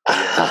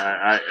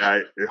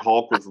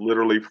 Hulk was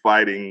literally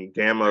fighting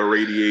Gamma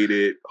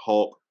irradiated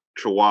Hulk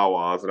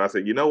Chihuahuas, and I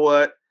said, you know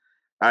what?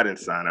 I didn't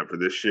sign up for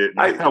this shit.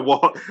 I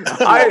walked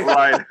right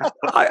out.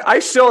 I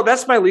still,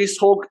 that's my least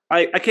Hulk.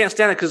 I can't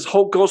stand it because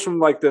Hulk goes from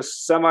like this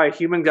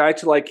semi-human guy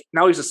to like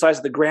now he's the size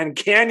of the Grand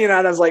Canyon.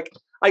 And I was like,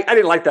 I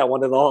didn't like that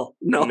one at all.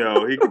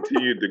 No, he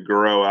continued to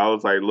grow. I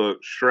was like, look,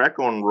 Shrek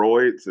on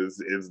roids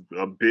is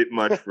a bit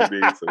much for me.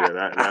 So yeah,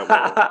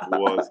 that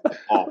was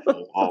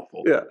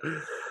awful. Yeah.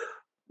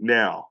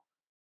 Now,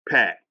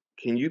 Pat,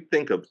 can you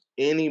think of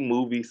any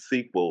movie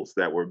sequels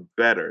that were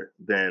better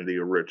than the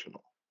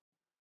original?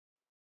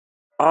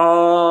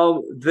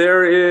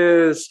 There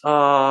is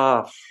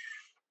the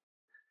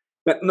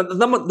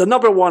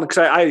number one, because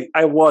I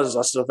was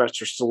a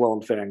Sylvester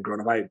Stallone fan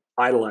growing up. I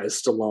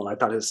idolized Stallone. I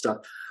thought his stuff.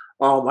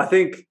 I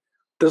think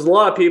there's a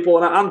lot of people,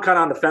 and I'm kind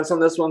of on the fence on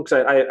this one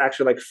because I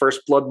actually like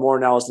First Blood more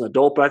now as an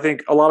adult. But I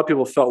think a lot of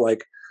people felt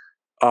like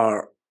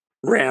First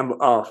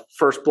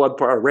Blood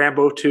part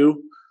Rambo 2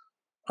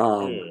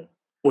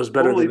 was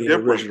better totally than the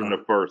different original. From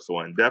the first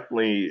one.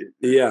 Definitely,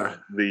 yeah.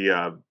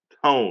 The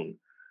tone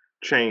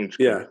changed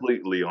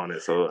completely on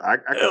it, so I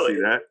can see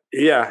that.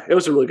 Yeah, it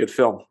was a really good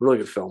film. Really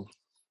good film.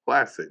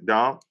 Classic.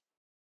 Dom?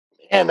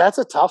 And that's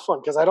a tough one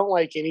because I don't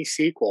like any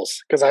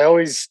sequels because I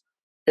always,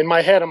 in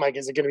my head, I'm like,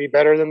 is it going to be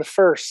better than the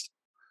first?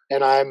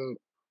 And I'm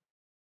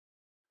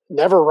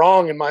never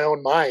wrong in my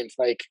own mind.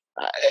 Like,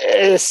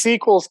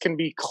 sequels can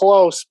be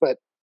close, but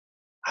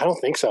I don't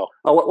think so.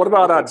 What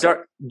about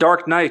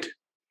Dark Knight?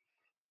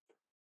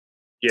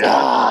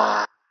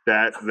 Yeah,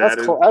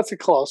 that's a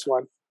close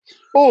one.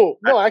 Oh,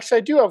 no, actually,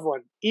 I do have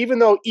one. Even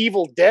though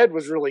Evil Dead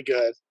was really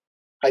good,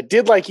 I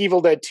did like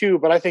Evil Dead 2,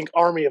 but I think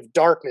Army of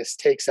Darkness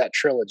takes that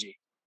trilogy.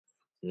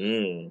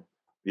 Yeah,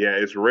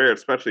 it's rare,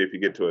 especially if you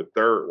get to a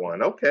third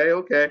one. Okay.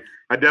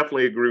 I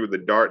definitely agree with the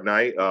Dark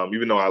Knight.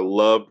 Even though I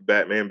loved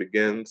Batman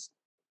Begins.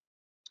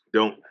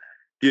 Don't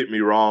get me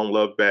wrong,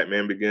 love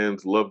Batman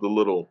Begins. Love the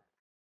little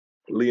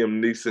Liam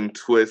Neeson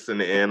twist in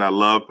the end. I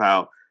love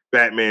how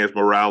Batman's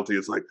morality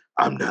is like,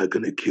 I'm not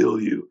going to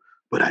kill you,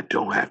 but I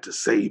don't have to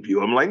save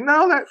you. I'm like,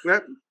 no, that's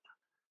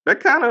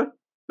kind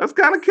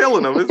of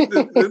killing him.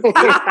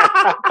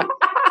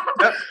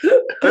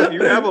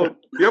 You have a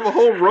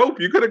whole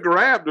rope. You could have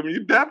grabbed him.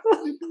 You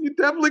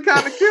definitely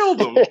kind of killed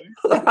him.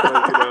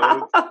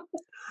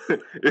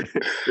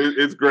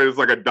 It's great. It's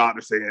like a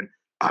doctor saying,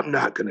 I'm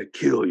not going to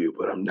kill you,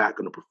 but I'm not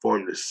going to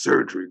perform the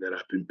surgery that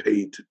I've been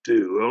paid to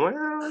do. I'm like,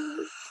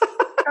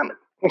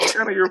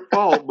 kind of your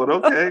fault, but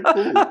okay,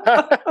 cool.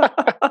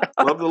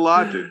 Love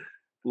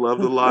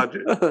the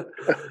logic.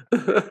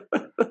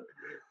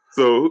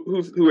 So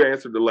who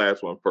answered the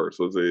last one first?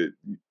 Was it?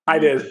 I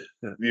did.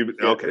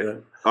 Okay. Yeah.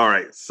 All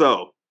right.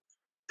 So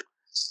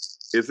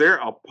is there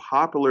a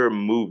popular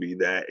movie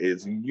that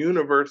is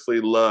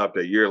universally loved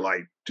that you're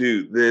like,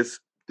 dude, this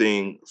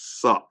thing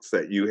sucks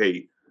that you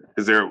hate?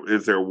 Is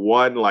there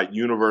one like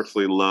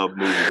universally loved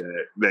movie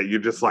that you're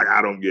just like,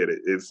 I don't get it.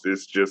 It's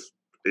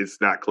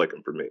not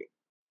clicking for me.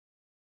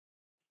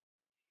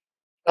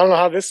 I don't know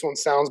how this one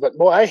sounds, but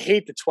boy, I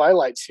hate the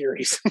Twilight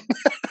series.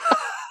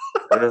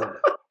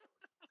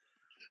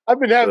 I've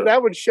been having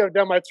that one shoved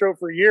down my throat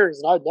for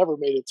years, and I've never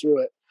made it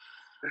through it.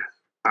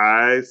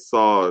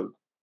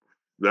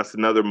 That's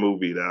another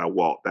movie that I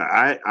walked.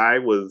 I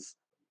was,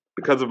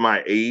 because of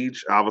my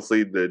age,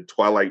 obviously the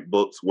Twilight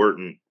books were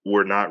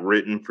not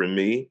written for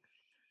me.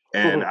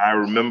 And I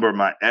remember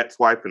my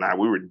ex-wife and I,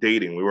 we were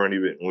dating. We weren't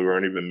even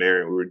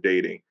married. We were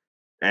dating.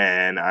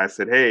 And I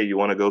said, hey, you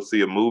want to go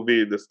see a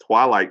movie? This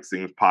Twilight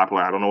seems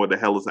popular. I don't know what the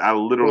hell is. I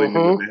literally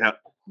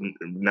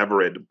never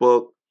read the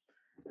book.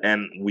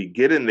 And we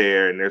get in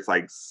there, and there's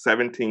like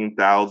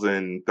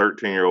 17,000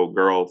 13-year-old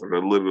girls that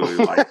are literally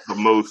like the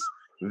most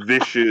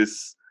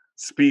vicious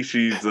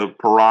species of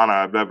piranha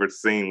I've ever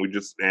seen.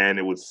 And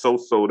it was so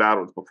sold out.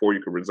 It was before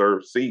you could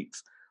reserve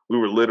seats. We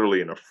were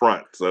literally in the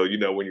front. So,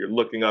 when you're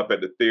looking up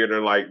at the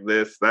theater like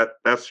this,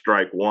 that's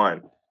strike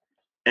one.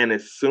 And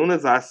as soon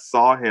as I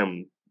saw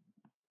him,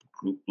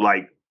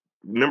 like,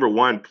 number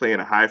one, playing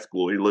in high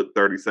school, he looked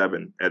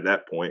 37 at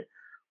that point.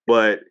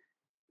 But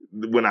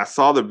when I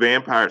saw the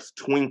vampires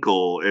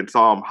twinkle and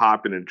saw him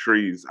hopping in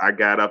trees, I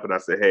got up and I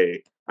said,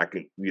 hey, I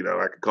can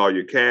call you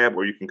a cab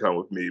or you can come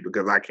with me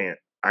because I can't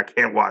I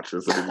can't watch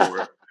this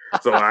anymore.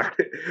 So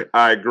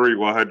I agree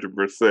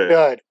 100%.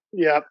 Good.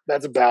 Yep,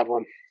 that's a bad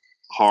one.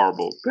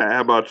 Horrible. Pat,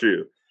 how about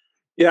you?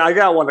 Yeah, I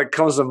got one that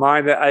comes to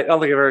mind. I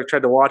don't think I've ever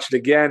tried to watch it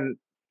again.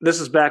 This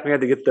is back when we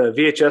had to get the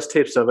VHS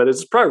tapes of it.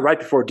 It's probably right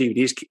before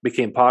DVDs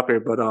became popular,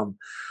 but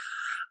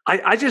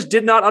I just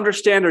did not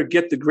understand or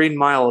get the Green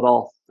Mile at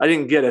all. I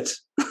didn't get it.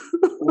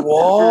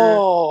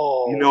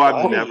 Whoa! You know,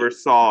 I've never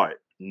saw it.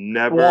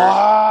 Never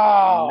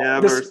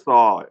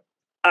saw it.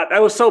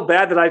 I was so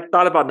bad that I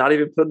thought about not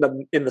even putting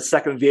them in the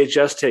second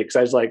VHS tape. Because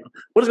I was like,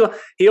 "What is going?"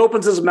 He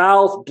opens his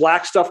mouth,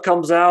 black stuff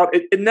comes out.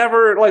 It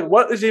never like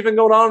what is even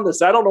going on in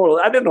this? I don't know.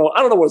 I don't know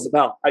what it's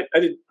about. I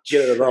didn't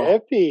get it at all.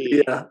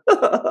 Trippy. Yeah.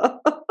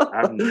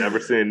 I've never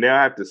seen it. Now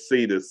I have to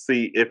see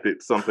if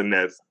it's something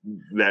that.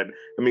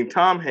 I mean,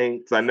 Tom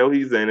Hanks. I know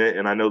he's in it,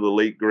 and I know the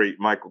late great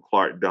Michael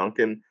Clark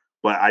Duncan.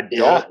 But I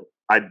don't.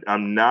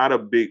 I'm not a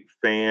big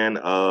fan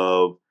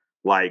of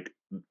like.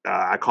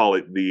 I call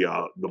it the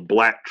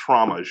black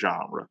trauma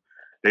genre.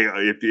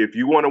 If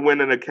you want to win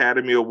an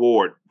Academy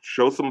Award,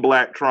 show some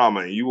black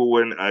trauma, and you will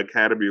win an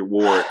Academy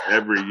Award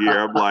every year.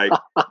 I'm like,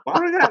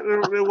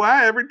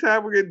 why every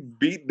time we get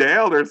beat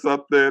down or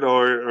something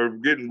or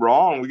getting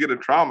wrong, we get a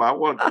trauma? I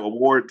want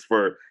awards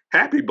for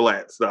happy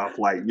black stuff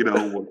like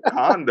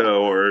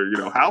Wakanda or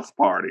House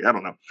Party. I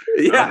don't know.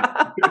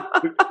 Yeah.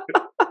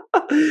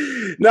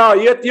 No,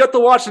 you have to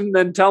watch and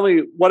then tell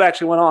me what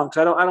actually went on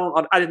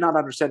because I did not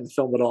understand the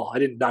film at all. I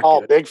did not.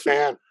 Oh, big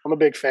fan! I'm a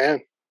big fan.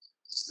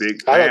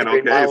 Big fan.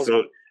 Okay,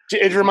 so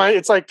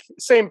it's like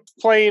same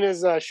plane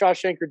as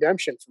Shawshank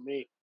Redemption for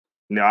me.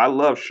 No, I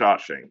love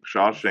Shawshank.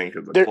 Shawshank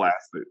is a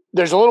classic.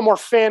 There's a little more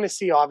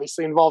fantasy,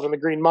 obviously, involved in the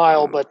Green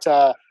Mile, but it's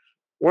that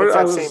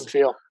same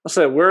feel. I'll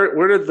say,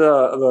 where did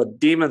the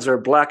demons or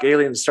black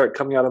aliens start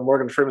coming out of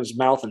Morgan Freeman's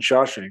mouth in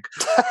Shawshank?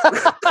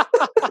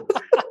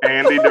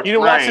 Andy Dufresne. You need to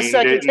watch the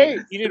second tape.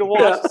 You need to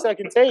watch the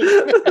second tape.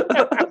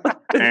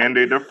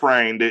 Andy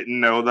Dufresne didn't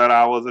know that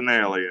I was an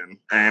alien.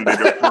 Andy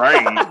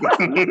Dufresne.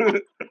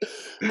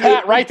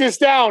 Pat, write this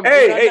down.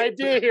 Hey,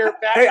 idea here.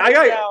 Pat, hey, I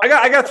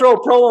got to throw a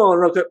promo on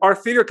real quick. Our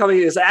theater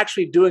company is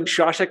actually doing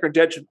Shawshank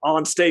Redemption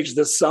on stage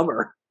this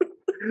summer.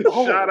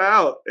 Shout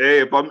out! Hey,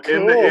 if I'm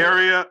in the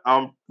area,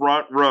 I'm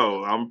front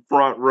row.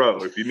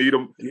 If you need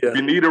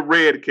a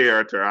red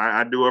character,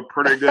 I do a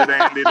pretty good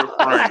Andy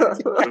Dufresne.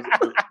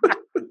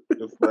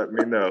 Just let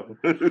me know.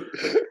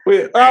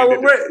 We're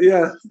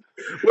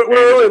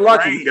really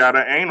lucky. Got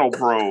an anal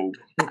probe.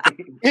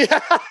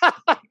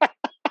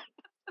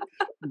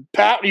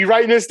 Pat, are you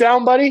writing this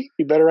down, buddy?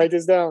 You better write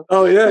this down.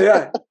 Oh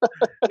yeah.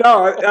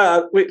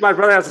 No, my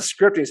brother has a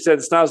script. He said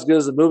it's not as good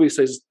as the movie,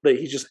 so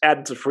he just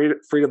added some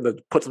freedom to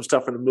put some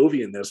stuff in the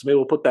movie in there. So maybe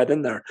we'll put that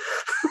in there.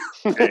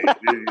 Hey,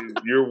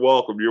 you're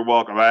welcome. You're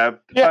welcome. I have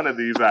a ton of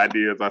these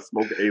ideas. I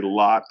smoke a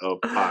lot of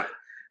pot.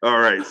 All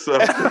right, so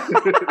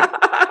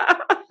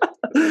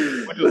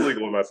which is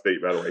legal in my state,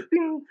 by the way.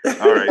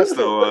 All right,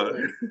 so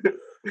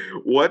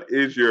what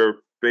is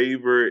your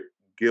favorite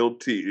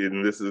guilty?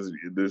 And this is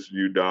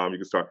you, Dom. You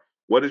can start.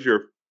 What is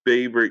your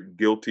favorite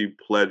guilty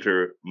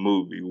pleasure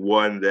movie?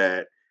 One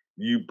that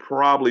you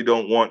probably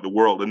don't want the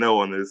world to know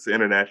on this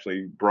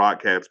internationally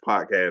broadcast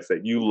podcast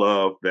that you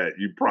love, that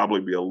you'd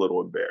probably be a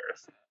little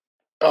embarrassed.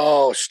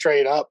 Oh,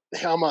 straight up,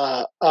 I'm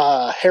a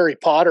Harry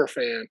Potter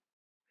fan.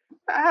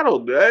 I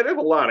don't know. There's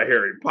a lot of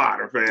Harry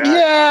Potter fans.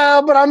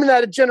 Yeah, but I'm in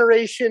that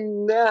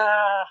generation.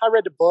 I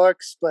read the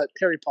books, but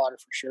Harry Potter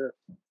for sure.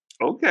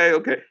 Okay.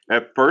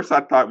 At first,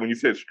 I thought when you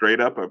said straight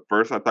up,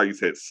 you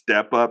said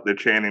Step Up, the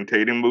Channing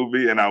Tatum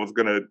movie, and I was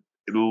gonna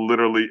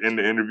literally end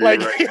the interview right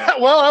now.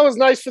 Well, that was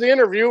nice for the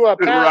interview,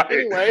 Pat. Right.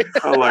 Anyway,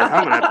 I'm like,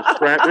 I'm gonna have to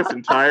scrap this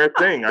entire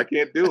thing. I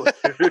can't do it.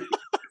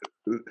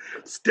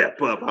 Step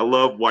Up. I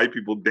love white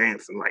people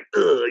dancing like,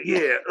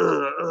 yeah,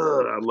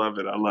 I love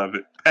it.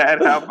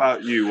 Pat, how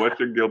about you? What's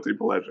your guilty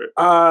pleasure?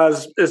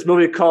 This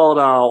movie called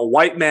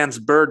White Man's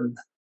Burden.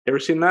 You ever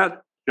seen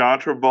that? John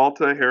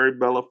Travolta, Harry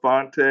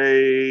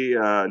Belafonte,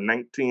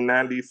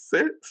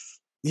 1996.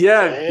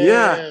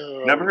 Yeah.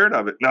 Never heard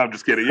of it. No, I'm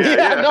just kidding.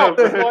 No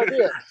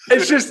idea.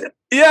 It's just.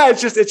 I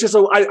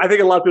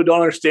think a lot of people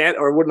don't understand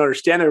or wouldn't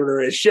understand it.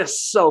 It's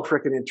just so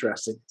freaking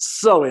interesting.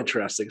 So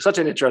interesting. Such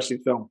an interesting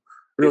film.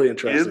 Really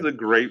interesting. It is a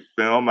great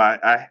film.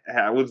 I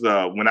was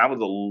when I was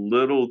a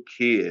little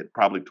kid,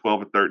 probably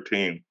 12 or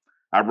 13,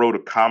 I wrote a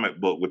comic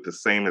book with the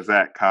same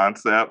exact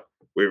concept,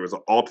 where it was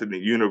an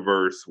alternate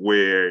universe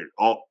where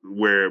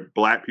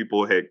Black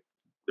people had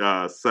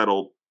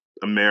settled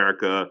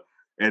America,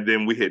 and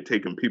then we had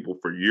taken people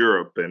for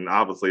Europe. And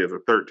obviously, as a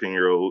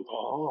 13-year-old,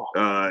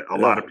 a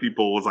lot of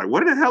people was like,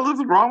 "What the hell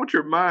is wrong with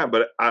your mind?"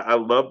 But I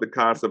love the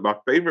concept. My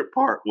favorite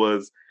part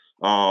was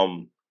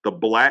the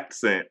black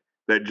scent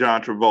that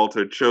John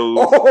Travolta chose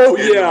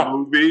in the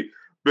movie,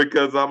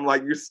 because I'm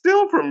like, you're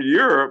still from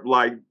Europe,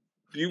 like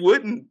you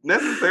wouldn't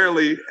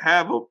necessarily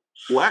have a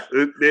black.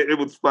 It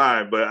was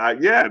fine, but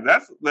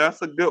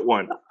that's a good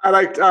one. I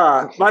liked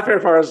my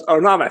favorite part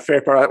not my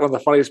favorite part. One of the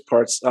funniest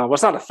parts. Well,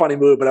 it's not a funny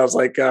movie, but I was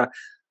like the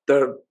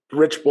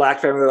rich black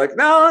family. They're like,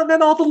 no, and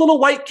then all the little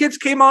white kids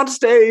came on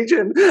stage,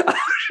 and I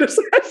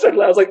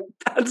was like,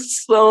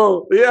 that's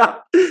so you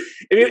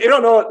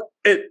don't know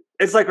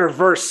it's like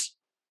reverse.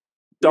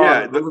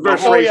 Yeah, the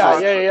reverse.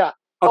 Yeah.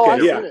 Okay,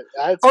 Seen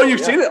it. You've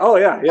seen it? Oh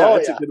yeah,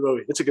 it's a good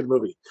movie. It's a good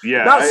movie.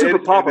 Yeah, not super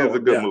popular. It is a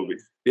good movie.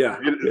 Yeah,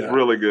 it's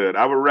really good.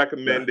 I would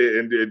recommend it.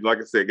 And like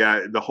I said,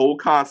 guys, the whole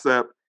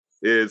concept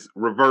is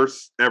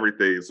reverse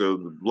everything. So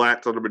the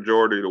blacks are the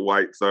majority, the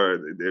whites are.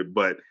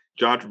 But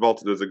John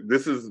Travolta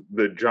this is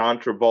the John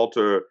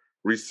Travolta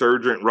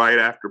resurgent right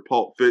after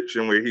Pulp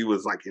Fiction, where he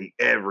was like in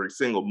every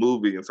single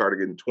movie and started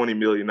getting $20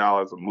 million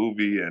a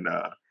movie and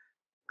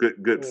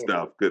good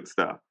stuff.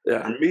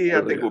 Yeah, for me,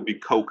 I think it would be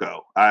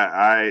Coco.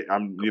 I'm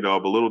I'm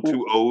a little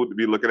too old to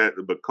be looking at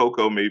it, but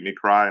Coco made me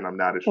cry, and I'm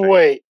not ashamed.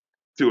 Wait,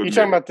 you're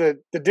talking about the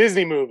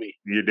Disney movie?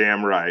 You're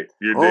damn right.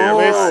 Damn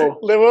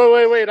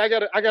right. Wait! I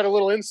got a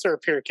little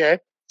insert here. Okay,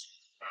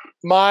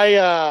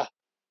 I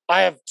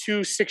have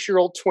 2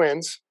 6-year-old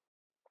twins,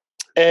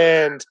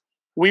 and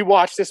we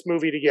watched this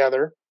movie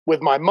together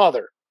with my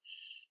mother,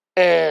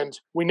 and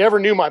we never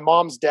knew my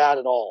mom's dad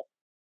at all,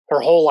 her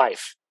whole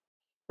life.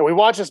 And we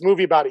watched this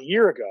movie about a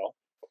year ago.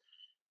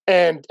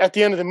 And at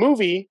the end of the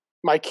movie,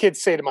 my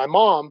kids say to my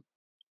mom,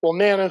 well,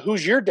 Nana,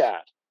 who's your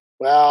dad?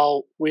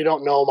 Well, we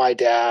don't know my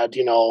dad.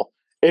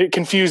 It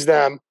confused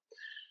them.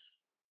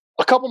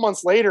 A couple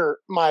months later,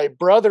 my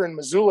brother in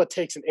Missoula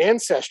takes an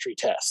ancestry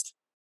test.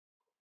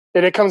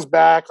 And it comes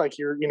back like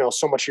you're,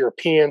 so much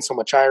European, so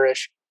much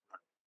Irish.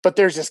 But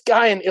there's this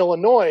guy in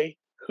Illinois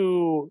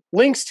who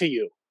links to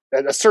you.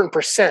 At a certain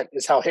percent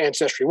is how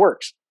ancestry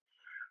works.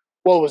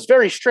 Well, it was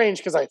very strange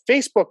because I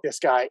Facebooked this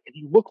guy and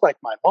he looked like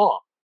my mom.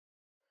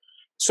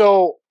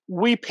 So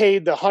we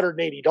paid the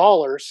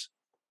 $180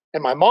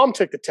 and my mom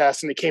took the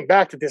test and it came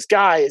back that this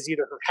guy is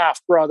either her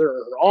half brother or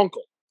her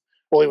uncle.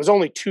 Well, he was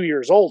only 2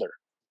 years older.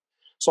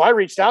 So I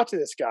reached out to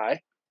this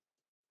guy,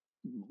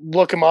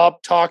 look him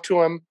up, talk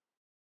to him.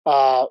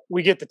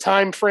 We get the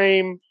time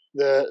frame,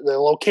 the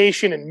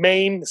location in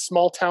Maine, the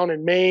small town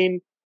in Maine.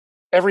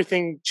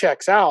 Everything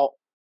checks out.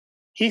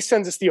 He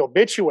sends us the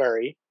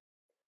obituary.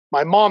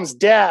 My mom's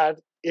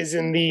dad is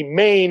in the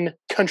Maine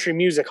Country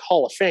Music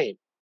Hall of Fame.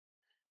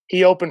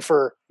 He opened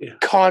for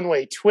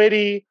Conway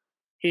Twitty.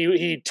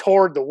 He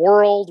toured the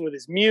world with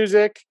his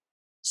music.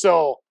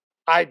 So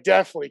I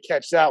definitely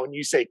catch that when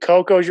you say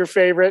Coco's your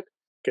favorite,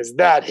 because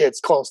that hits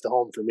close to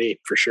home for me,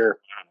 for sure.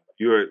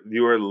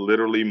 You are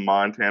literally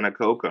Montana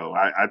Coco.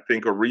 I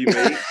think a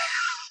remake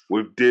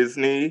with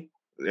Disney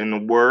in the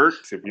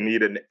works. If you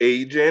need an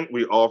agent,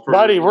 we offer.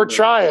 Buddy, we're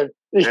trying.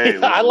 Hey,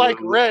 I like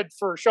Red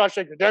for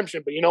Shawshank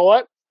Redemption, but you know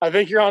what? I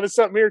think you're onto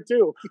something here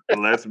too.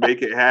 Let's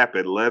make it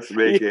happen.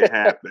 It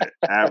happen.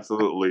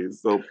 Absolutely.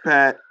 So,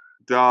 Pat,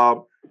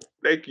 Dom,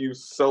 thank you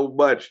so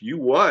much. You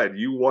won.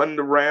 You won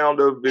the round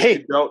of if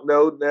you don't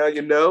know, now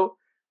you know.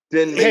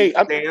 Then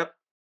stamp,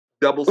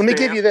 double stamp. Let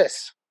me give you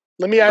this.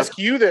 Let me ask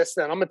you this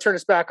then. I'm going to turn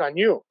this back on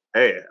you.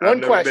 Hey, I've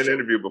never been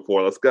interviewed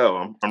before. Let's go.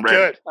 I'm ready.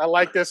 Good. I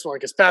like this one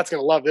because Pat's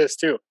going to love this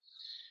too.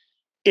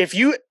 If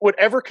you would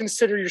ever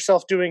consider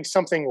yourself doing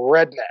something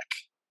redneck,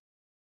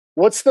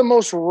 what's the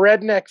most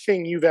redneck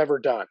thing you've ever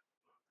done?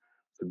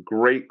 It's a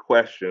great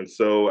question.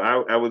 So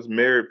I was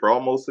married for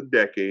almost a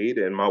decade,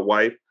 and my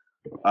wife,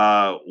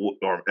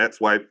 or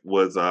ex-wife,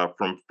 was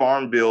from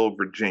Farmville,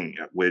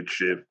 Virginia,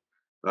 which if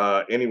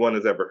anyone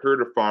has ever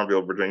heard of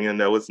Farmville, Virginia,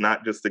 no, it's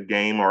not just a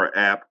game or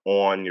app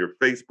on your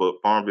Facebook.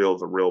 Farmville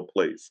is a real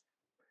place.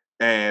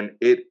 And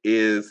it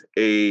is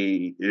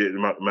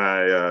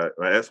my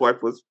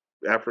ex-wife was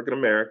African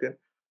American,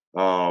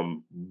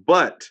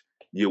 but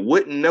you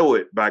wouldn't know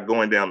it by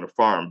going down to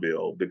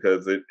Farmville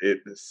because it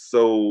is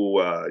so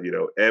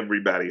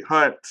everybody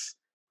hunts,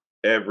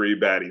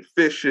 everybody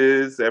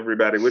fishes,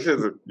 everybody, which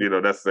isn't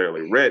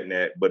necessarily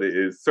redneck, but it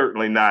is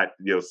certainly not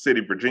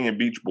city Virginia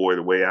Beach boy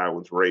the way I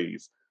was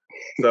raised.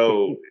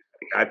 So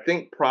I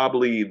think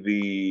probably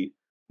the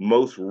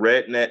most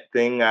redneck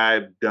thing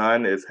I've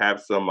done is have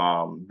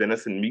some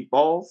venison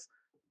meatballs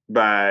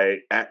by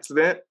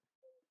accident.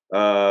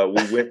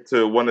 We went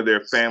to one of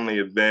their family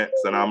events,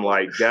 and I'm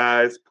like,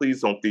 guys, please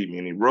don't feed me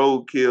any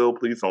roadkill.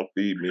 Please don't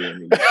feed me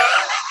any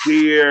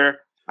deer.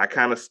 I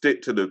kind of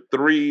stick to the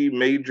 3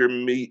 major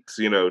meats,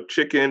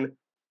 chicken,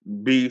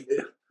 beef,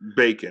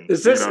 bacon.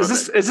 Is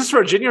this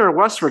Virginia or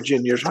West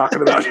Virginia you're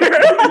talking about here?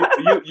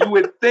 you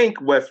would think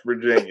West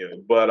Virginia,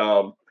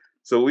 but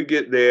so we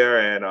get there,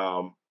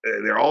 and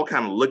they're all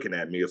kind of looking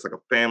at me. It's like a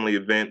family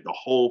event. The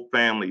whole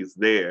family is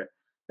there.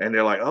 And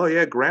they're like, oh,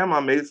 yeah,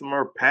 Grandma made some of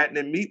her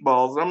patented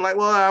meatballs. And I'm like,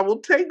 well, I will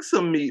take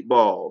some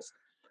meatballs.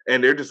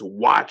 And they're just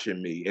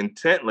watching me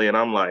intently. And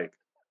I'm like,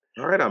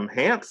 all right, I'm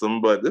handsome,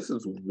 but this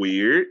is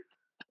weird.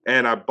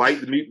 And I bite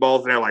the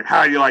meatballs, and they're like,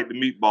 how do you like the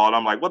meatball? And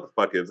I'm like, what the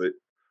fuck is it?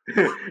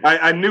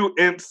 I knew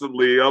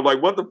instantly. I'm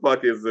like, what the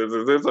fuck is this?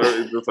 Is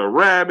this a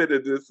rabbit?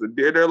 Is this a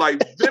deer? They're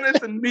like,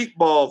 venison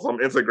meatballs.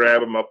 I'm instantly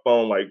grabbing my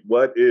phone like,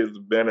 what is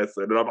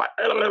venison? And I'm like,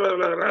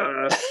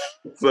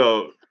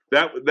 so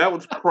that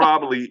was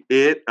probably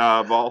it.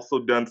 I've also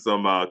done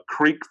some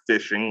creek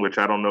fishing, which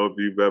I don't know if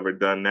you've ever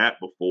done that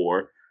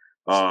before.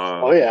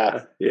 Oh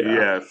yeah.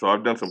 Yeah. So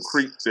I've done some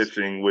creek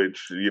fishing,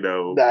 which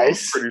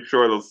Nice. I'm pretty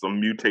sure there's some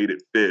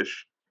mutated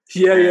fish.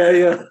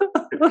 Yeah.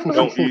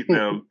 Don't eat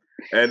them.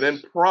 And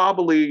then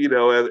probably,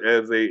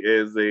 as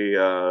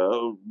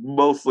a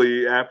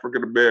mostly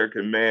African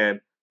American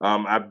man,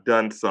 I've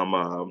done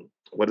some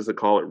what does it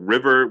call it?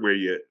 River, where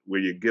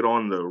you get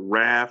on the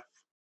raft.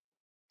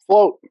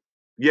 Float.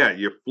 Yeah,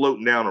 you're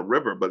floating down a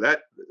river, but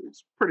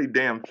it's pretty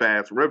damn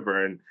fast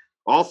river. And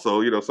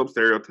also, some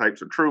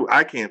stereotypes are true.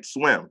 I can't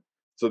swim,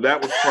 so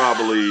that was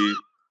probably,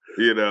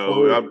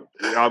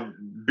 I'm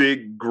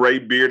big gray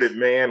bearded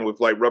man with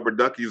like rubber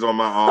duckies on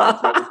my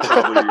arms. That was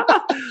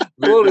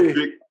probably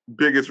the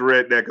biggest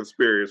redneck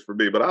experience for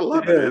me. But I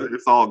love it.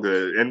 It's all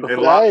good, and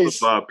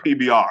Nice. lots of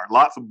PBR,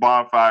 lots of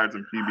bonfires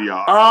and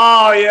PBR.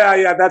 Oh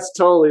yeah, that's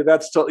totally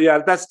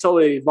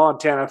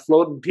Montana,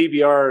 floating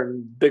PBR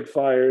and big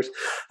fires.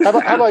 How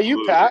about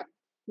you, Pat?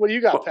 What do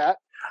you got, Pat?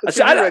 It's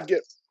kind of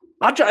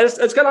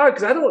hard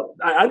because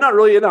I'm not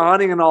really into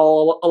hunting and a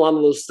lot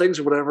of those things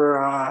or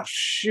whatever.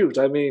 Shoot,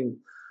 I mean,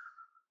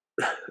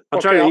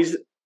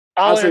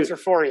 I'll answer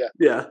for you.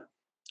 Yeah,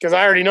 because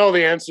I already know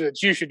the answer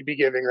that you should be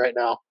giving right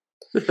now.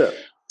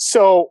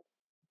 So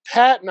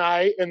Pat and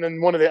I, and then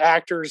one of the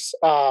actors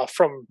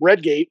from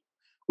Redgate,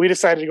 we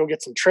decided to go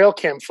get some trail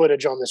cam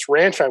footage on this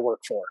ranch I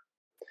work for.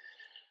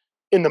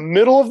 In the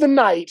middle of the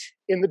night,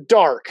 in the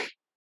dark,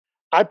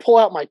 I pull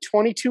out my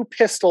 .22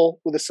 pistol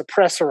with a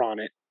suppressor on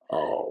it,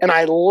 and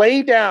I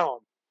lay down,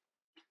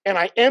 and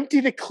I empty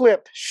the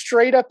clip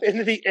straight up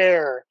into the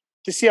air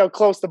to see how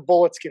close the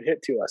bullets can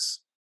hit to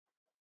us.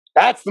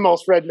 That's the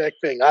most redneck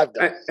thing I've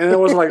done. And it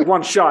wasn't like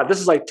one shot.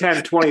 This is like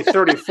 10, 20,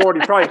 30, 40,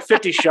 probably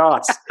 50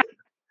 shots.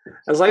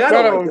 I was like, I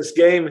don't like this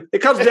game. It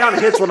comes down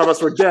and hits one of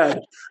us, we're dead.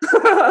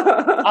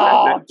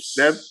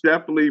 That's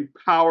definitely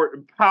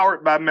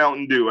powered by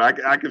Mountain Dew. I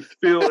can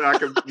feel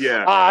it.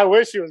 Yeah. I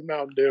wish it was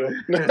Mountain Dew.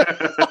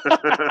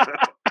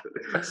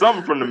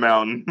 Something from the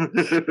mountain.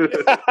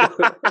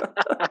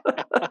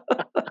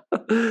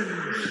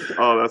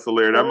 Oh, that's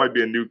hilarious. That might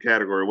be a new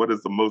category. What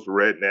is the most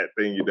redneck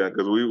thing you've done?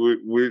 Because we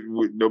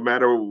no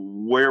matter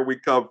where we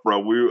come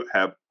from, we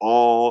have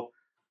all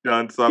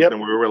done something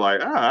where we're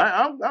like,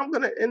 I'm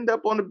going to end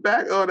up on the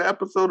back of the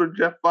episode of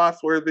Jeff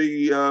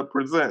Foxworthy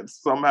Presents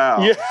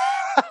somehow. Yeah.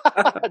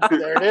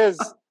 There it is.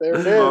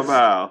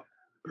 Somehow.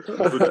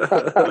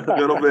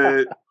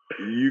 Gentlemen,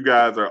 you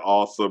guys are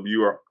awesome.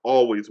 You are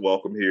always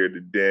welcome here at the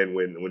Den.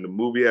 When the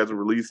movie has a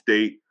release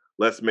date,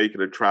 let's make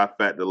it a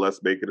trifecta.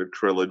 Let's make it a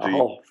trilogy.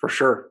 Oh, for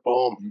sure.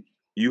 Boom.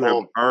 You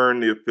have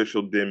earned the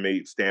official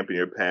DenMate stamp in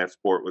your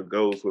passport, which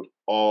goes with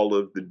all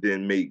of the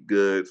DenMate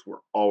goods. We're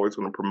always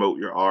going to promote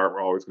your art.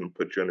 We're always going to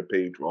put you on the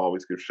page. We'll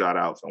always give shout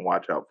outs and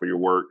watch out for your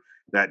work.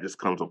 That just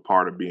comes a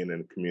part of being in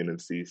the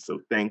community.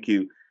 So thank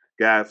you.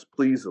 Guys,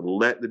 please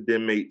let the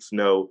DenMates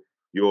know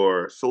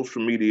your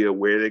social media,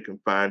 where they can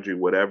find you,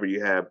 whatever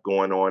you have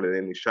going on, and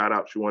any shout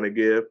outs you want to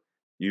give.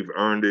 You've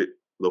earned it.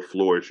 The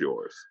floor is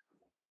yours.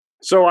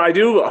 So I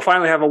do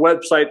finally have a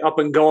website up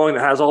and going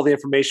that has all the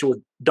information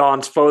with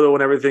Don's photo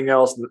and everything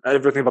else. And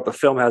everything about the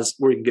film has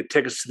where you can get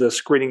tickets to the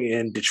screening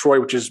in Detroit,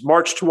 which is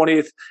March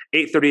 20th,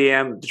 8:30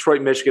 a.m.,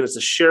 Detroit, Michigan. It's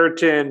the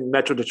Sheraton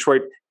Metro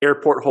Detroit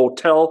Airport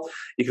Hotel.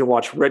 You can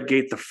watch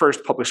Redgate, the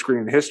first public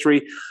screening in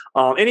history.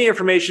 Any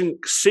information,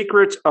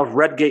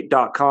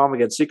 secretofredgate.com.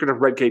 Again,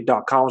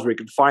 secretofredgate.com is where you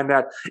can find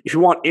that. If you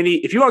want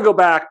to go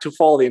back to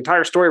follow the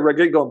entire story of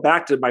Redgate, going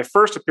back to my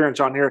first appearance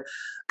on here,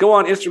 go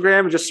on Instagram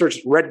and just search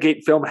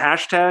Redgate Film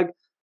hashtag.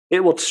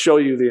 It will show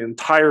you the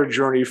entire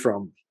journey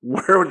from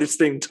where this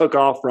thing took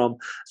off from.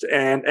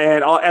 And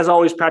as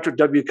always, Patrick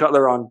W.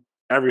 Cutler on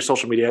every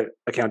social media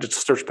account.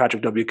 Just search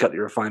Patrick W. Cutler,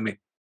 you'll find me.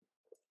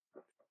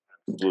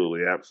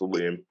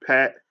 Absolutely. And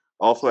Pat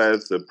also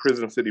has the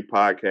Prison City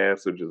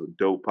podcast, which is a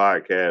dope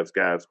podcast.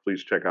 Guys,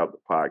 please check out the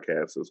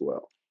podcast as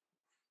well.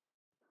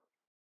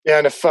 Yeah,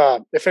 and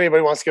if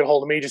anybody wants to get a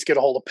hold of me, just get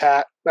a hold of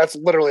Pat. That's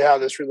literally how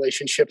this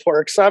relationship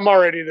works. I'm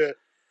already the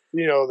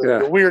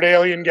weird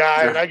alien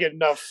guy, and I get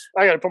enough.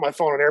 I got to put my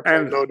phone on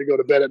airplane mode to go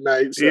to bed at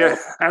night. So. Yeah,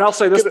 and I'll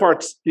say this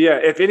part. Yeah,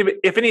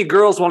 if any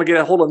girls want to get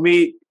a hold of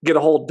me, get a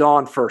hold of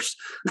Dawn first.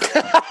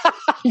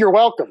 You're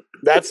welcome.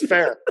 That's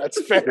fair.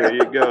 There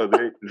you go.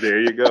 There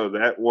you go.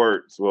 That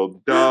works.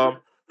 Well, Dom,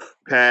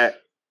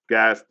 Pat,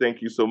 guys,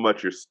 thank you so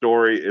much. Your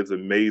story is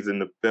amazing.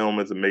 The film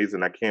is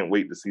amazing. I can't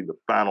wait to see the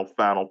final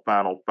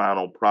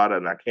product,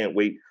 and I can't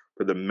wait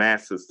for the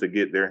masses to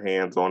get their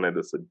hands on it.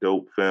 It's a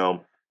dope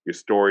film. Your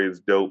story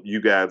is dope.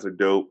 You guys are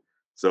dope.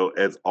 So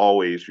as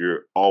always,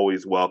 you're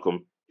always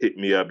welcome. Hit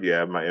me up. You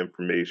have my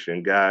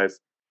information. Guys,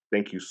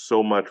 thank you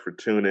so much for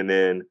tuning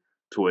in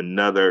to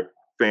another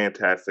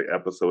fantastic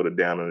episode of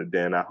Down in the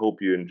Den. I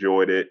hope you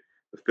enjoyed it.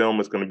 The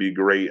film is going to be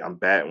great. I'm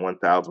batting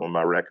 1,000 with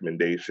my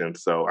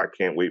recommendations, so I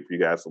can't wait for you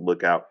guys to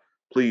look out.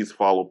 Please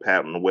follow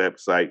Pat on the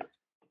website.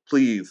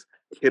 Please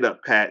hit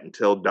up Pat and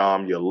tell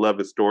Dom you love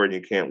his story and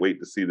you can't wait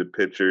to see the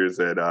pictures.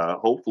 And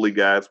hopefully,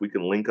 guys, we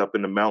can link up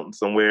in the mountain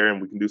somewhere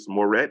and we can do some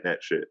more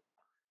redneck shit.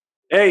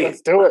 Hey,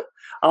 let's do it.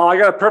 Oh, I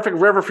got a perfect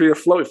river for you to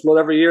float. We float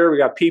every year. We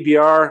got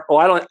PBR. Oh,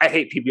 I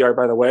hate PBR,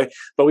 by the way,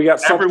 but we got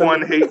something.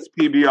 Everyone hates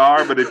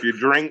PBR, but if you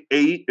drink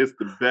 8, it's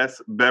the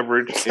best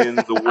beverage in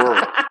the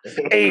world.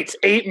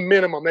 8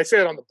 minimum. They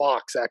say it on the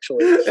box,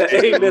 actually.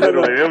 8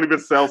 minimum. They don't even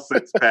sell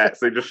 6 packs.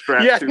 They just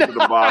strap 2 to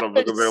the bottom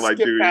because they're like,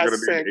 dude, you're going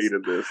to need 8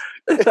 of this.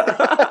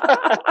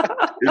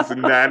 It's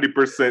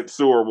 90%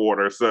 sewer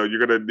water, so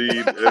you're going to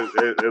need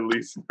at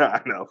least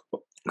 9 of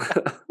them.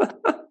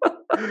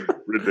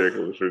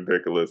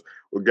 Ridiculous.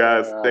 Well,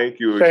 guys, thank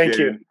you again. Thank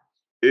you.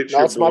 It's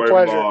your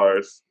boy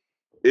Mars.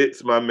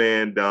 It's my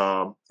man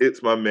Dom.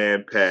 It's my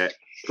man Pat.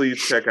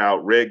 Please check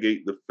out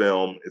Redgate the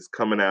film. It's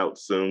coming out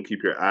soon.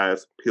 Keep your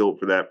eyes peeled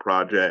for that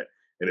project.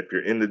 And if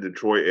you're in the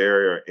Detroit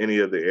area or any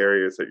of the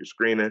areas that you're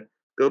screening,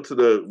 go to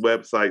the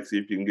website, see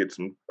if you can get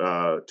some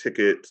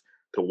tickets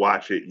to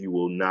watch it. You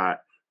will not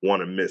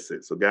want to miss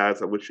it. So,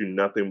 guys, I wish you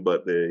nothing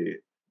but the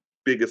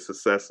biggest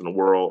success in the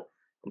world.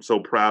 I'm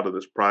so proud of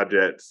this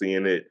project,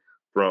 seeing it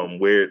from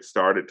where it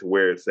started to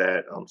where it's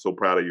at. I'm so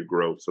proud of your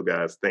growth. So,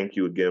 guys, thank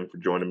you again for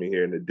joining me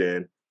here in the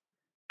den.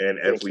 And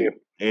as we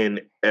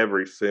end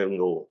every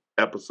single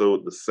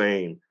episode the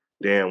same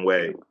damn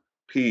way,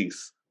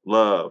 peace,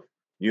 love,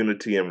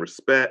 unity, and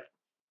respect.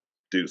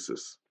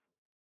 Deuces.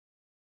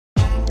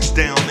 It's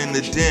down in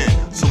the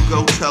den, so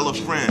go tell a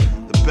friend.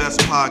 The best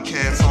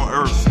podcast on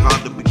earth is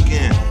about to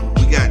begin.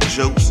 We got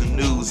jokes and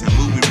news and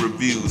movie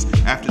reviews.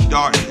 After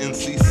Dark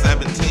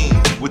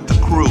NC-17 with the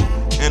crew.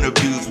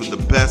 Interviews with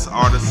the best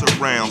artists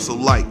around. So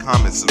like,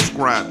 comment,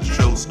 subscribe. The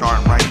show's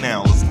starting right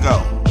now. Let's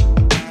go.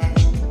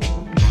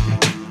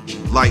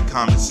 Like,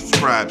 comment,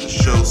 subscribe. The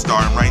show's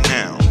starting right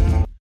now.